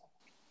Indies.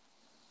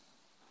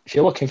 If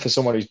you're looking for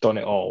someone who's done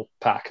it all,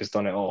 Pac has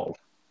done it all.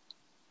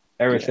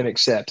 Everything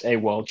except a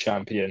world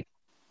champion.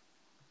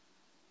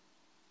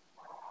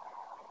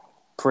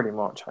 Pretty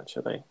much,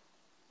 actually.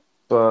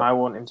 But I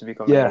want him to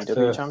become yeah,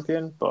 AEW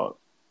champion, but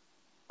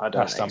I I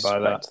don't stand by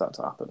that. expect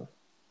that to happen.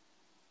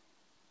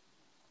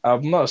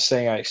 I'm not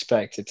saying I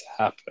expect it to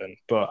happen,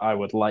 but I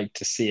would like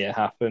to see it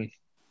happen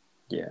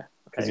Yeah, I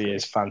because he agree.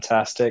 is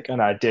fantastic.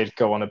 And I did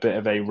go on a bit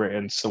of a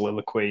written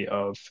soliloquy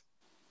of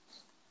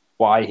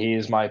why he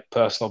is my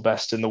personal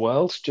best in the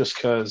world, just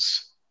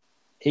because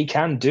he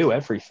can do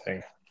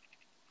everything.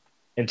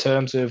 In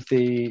terms of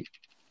the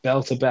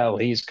bell to bell,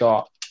 he's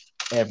got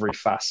every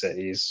facet.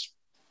 He's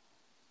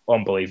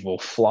unbelievable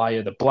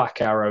flyer. The Black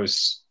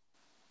Arrow's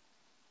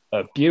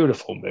a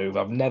beautiful move.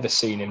 I've never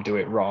seen him do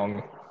it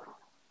wrong.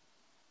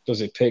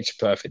 Does it picture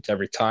perfect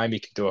every time. He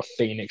can do a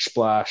Phoenix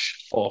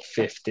Splash,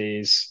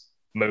 450s,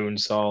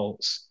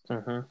 moonsaults.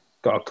 Mm-hmm.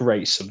 Got a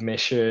great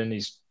submission.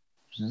 He's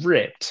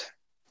ripped.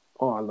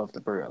 Oh, I love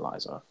the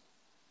brutalizer.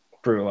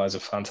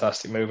 Brutalizer,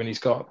 fantastic move, and he's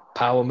got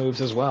power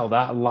moves as well.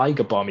 That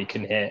Liger bomb he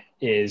can hit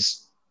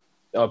is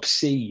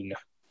obscene.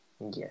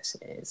 Yes,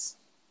 it is.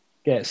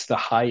 Gets the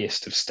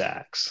highest of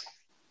stacks.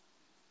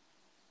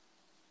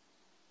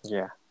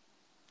 Yeah.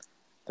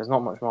 There's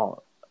not much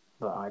more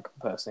that I can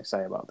personally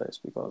say about this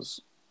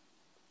because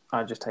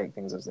I just take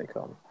things as they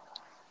come.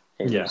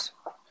 It Yeah, was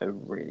a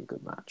really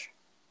good match.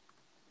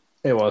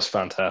 it was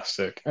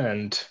fantastic.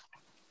 And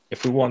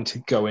if we want to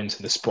go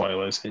into the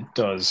spoilers, it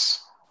does.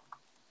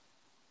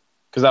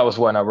 Because that was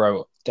when I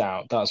wrote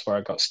down, that's where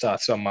I got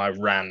started on my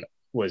rant,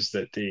 was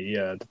that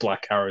the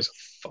Black Arrow is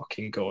a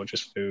fucking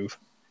gorgeous move.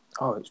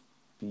 Oh, it's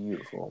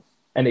beautiful.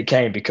 And it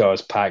came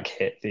because Pac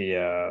hit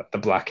the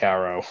Black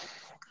Arrow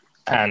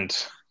and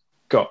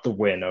got the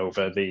win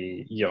over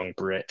the young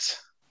Brit,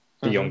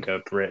 the younger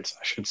Brit,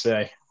 I should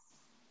say.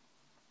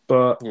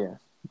 But Yeah.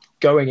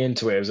 going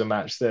into it, it was a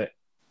match that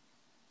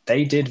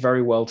they did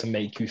very well to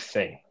make you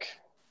think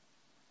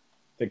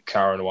that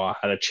Cara Noir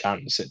had a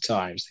chance at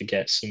times to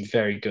get some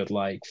very good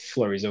like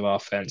flurries of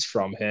offense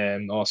from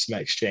him or some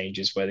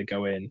exchanges where they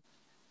go in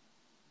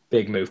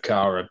big move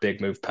Cara, big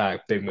move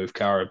Pac, big move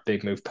Cara,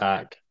 big move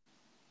Pac.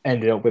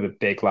 Ended up with a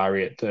big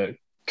lariat that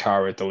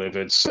Cara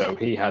delivered, so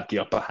he had the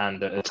upper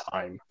hand at a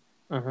time.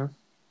 Mm-hmm.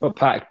 But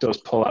Pac does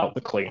pull out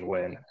the clean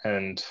win,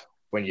 and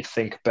when you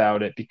think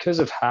about it, because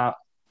of how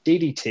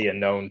DDT are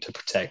known to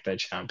protect their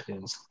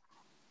champions,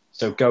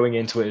 so going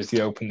into it as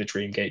the Open the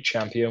Dreamgate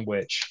champion,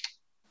 which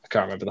I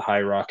can't remember the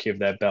hierarchy of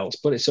their belts,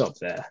 but it's up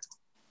there.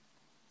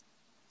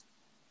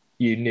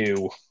 You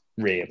knew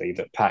really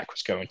that Pac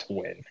was going to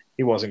win.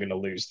 He wasn't going to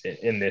lose it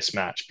in this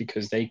match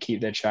because they keep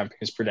their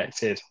champions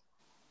protected,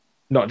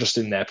 not just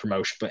in their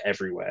promotion, but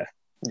everywhere.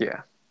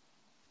 Yeah.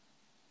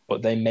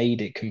 But they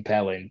made it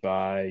compelling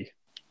by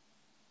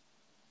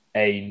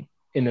in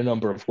a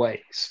number of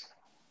ways.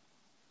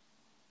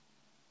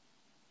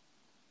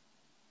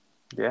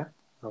 Yeah.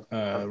 Rest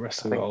I of the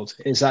think, world.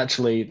 It's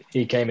actually,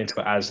 he came into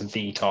it as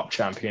the top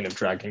champion of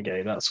Dragon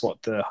Gate. That's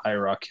what the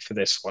hierarchy for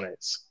this one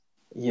is.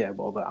 yeah,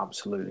 well, they're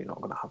absolutely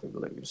not going to have him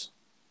lose.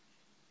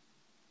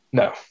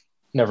 No,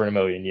 never in a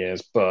million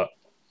years. But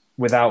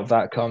without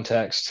that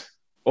context,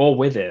 or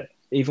with it,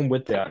 even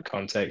with that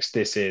context,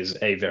 this is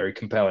a very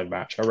compelling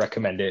match. I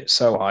recommend it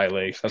so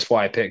highly. That's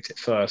why I picked it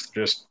first.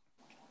 Just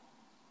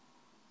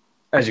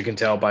as you can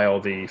tell by all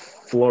the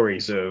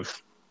flurries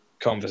of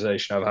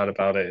conversation I've had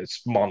about it,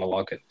 it's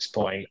monologue at this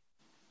point.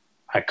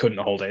 I couldn't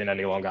hold it in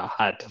any longer.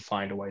 I had to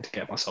find a way to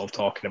get myself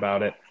talking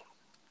about it.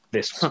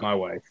 This was my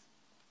way.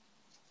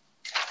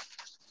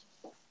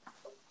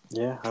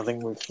 Yeah, I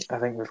think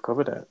we've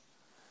covered it.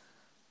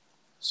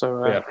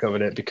 So We have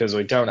covered it because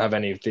we don't have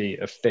any of the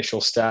official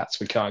stats.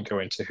 We can't go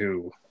into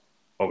who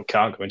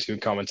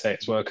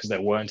commentators were because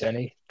there weren't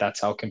any.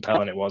 That's how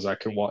compelling it was. I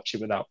can watch it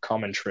without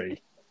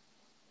commentary.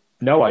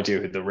 No idea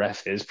who the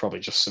ref is. Probably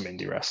just some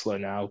indie wrestler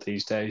now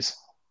these days.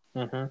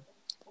 Mm-hmm.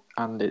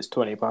 And it's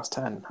 20 past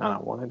 10, and I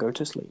want to go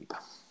to sleep.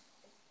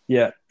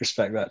 Yeah,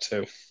 respect that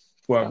too.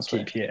 Won't That's keep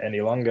right. you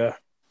any longer.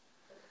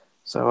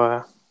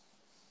 So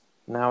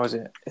now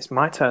it's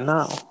my turn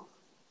now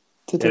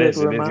to It is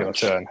deliver a your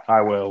match. turn.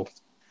 I will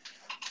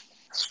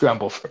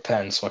scramble for a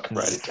pen so I can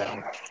write it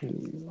down.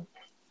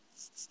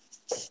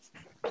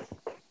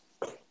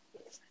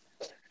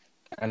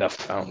 And I've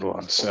found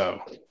one.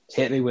 So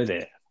hit me with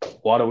it.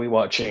 What are we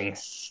watching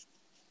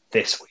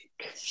this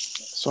week?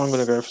 So I'm going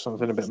to go for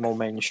something a bit more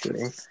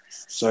mainstream.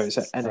 So it's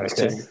at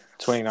NXT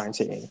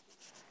 2019.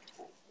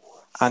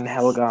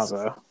 Angel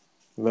Garza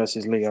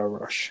versus Leo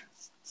Rush.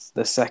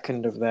 The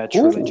second of their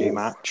trilogy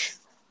match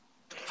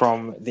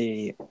from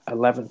the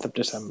 11th of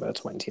December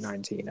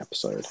 2019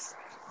 episode.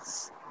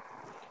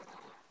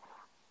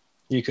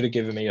 You could have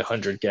given me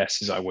 100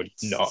 guesses. I would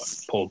not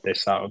have pulled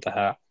this out of the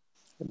hat.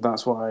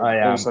 That's why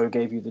I also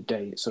gave you the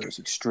date, so it's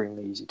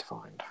extremely easy to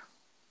find.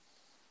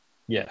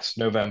 Yes,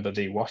 November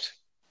the what?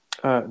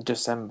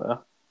 December.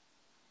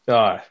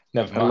 Never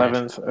mind.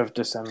 11th of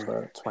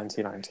December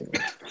 2019.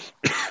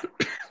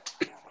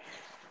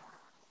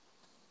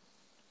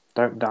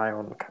 Don't die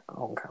on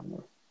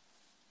camera.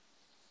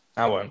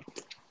 I won't.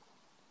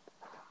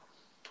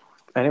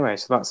 Anyway,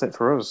 so that's it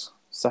for us.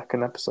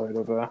 Second episode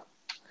of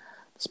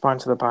Spine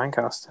to the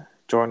PineCast.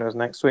 Join us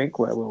next week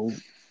where we'll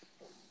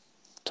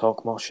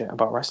talk more shit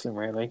about wrestling.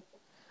 Really,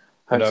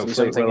 And hopefully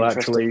something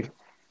interesting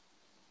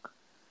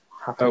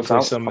happens hopefully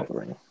out some of the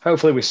ring.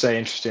 hopefully we say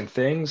interesting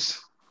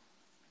things.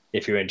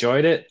 If you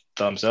enjoyed it,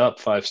 thumbs up,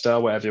 5-star,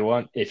 whatever you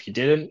want. If you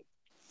didn't,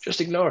 just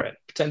ignore it.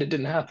 Pretend it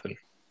didn't happen.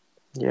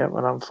 Yeah,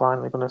 and I'm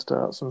finally going to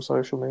start some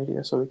social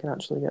media so we can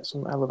actually get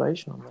some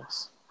elevation on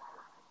this.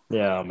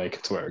 Yeah, I'll make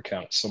a Twitter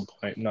account at some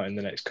point, not in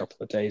the next couple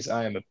of days.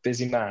 I am a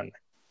busy man.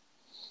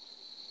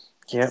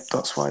 Yep,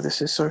 that's why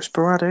this is so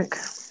sporadic.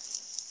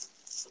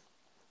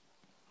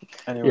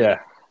 Anyway, Yeah,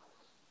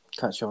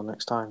 catch you all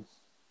next time.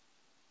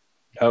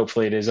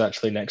 hopefully it is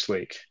actually next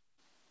week.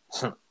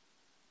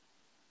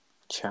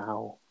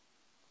 Ciao.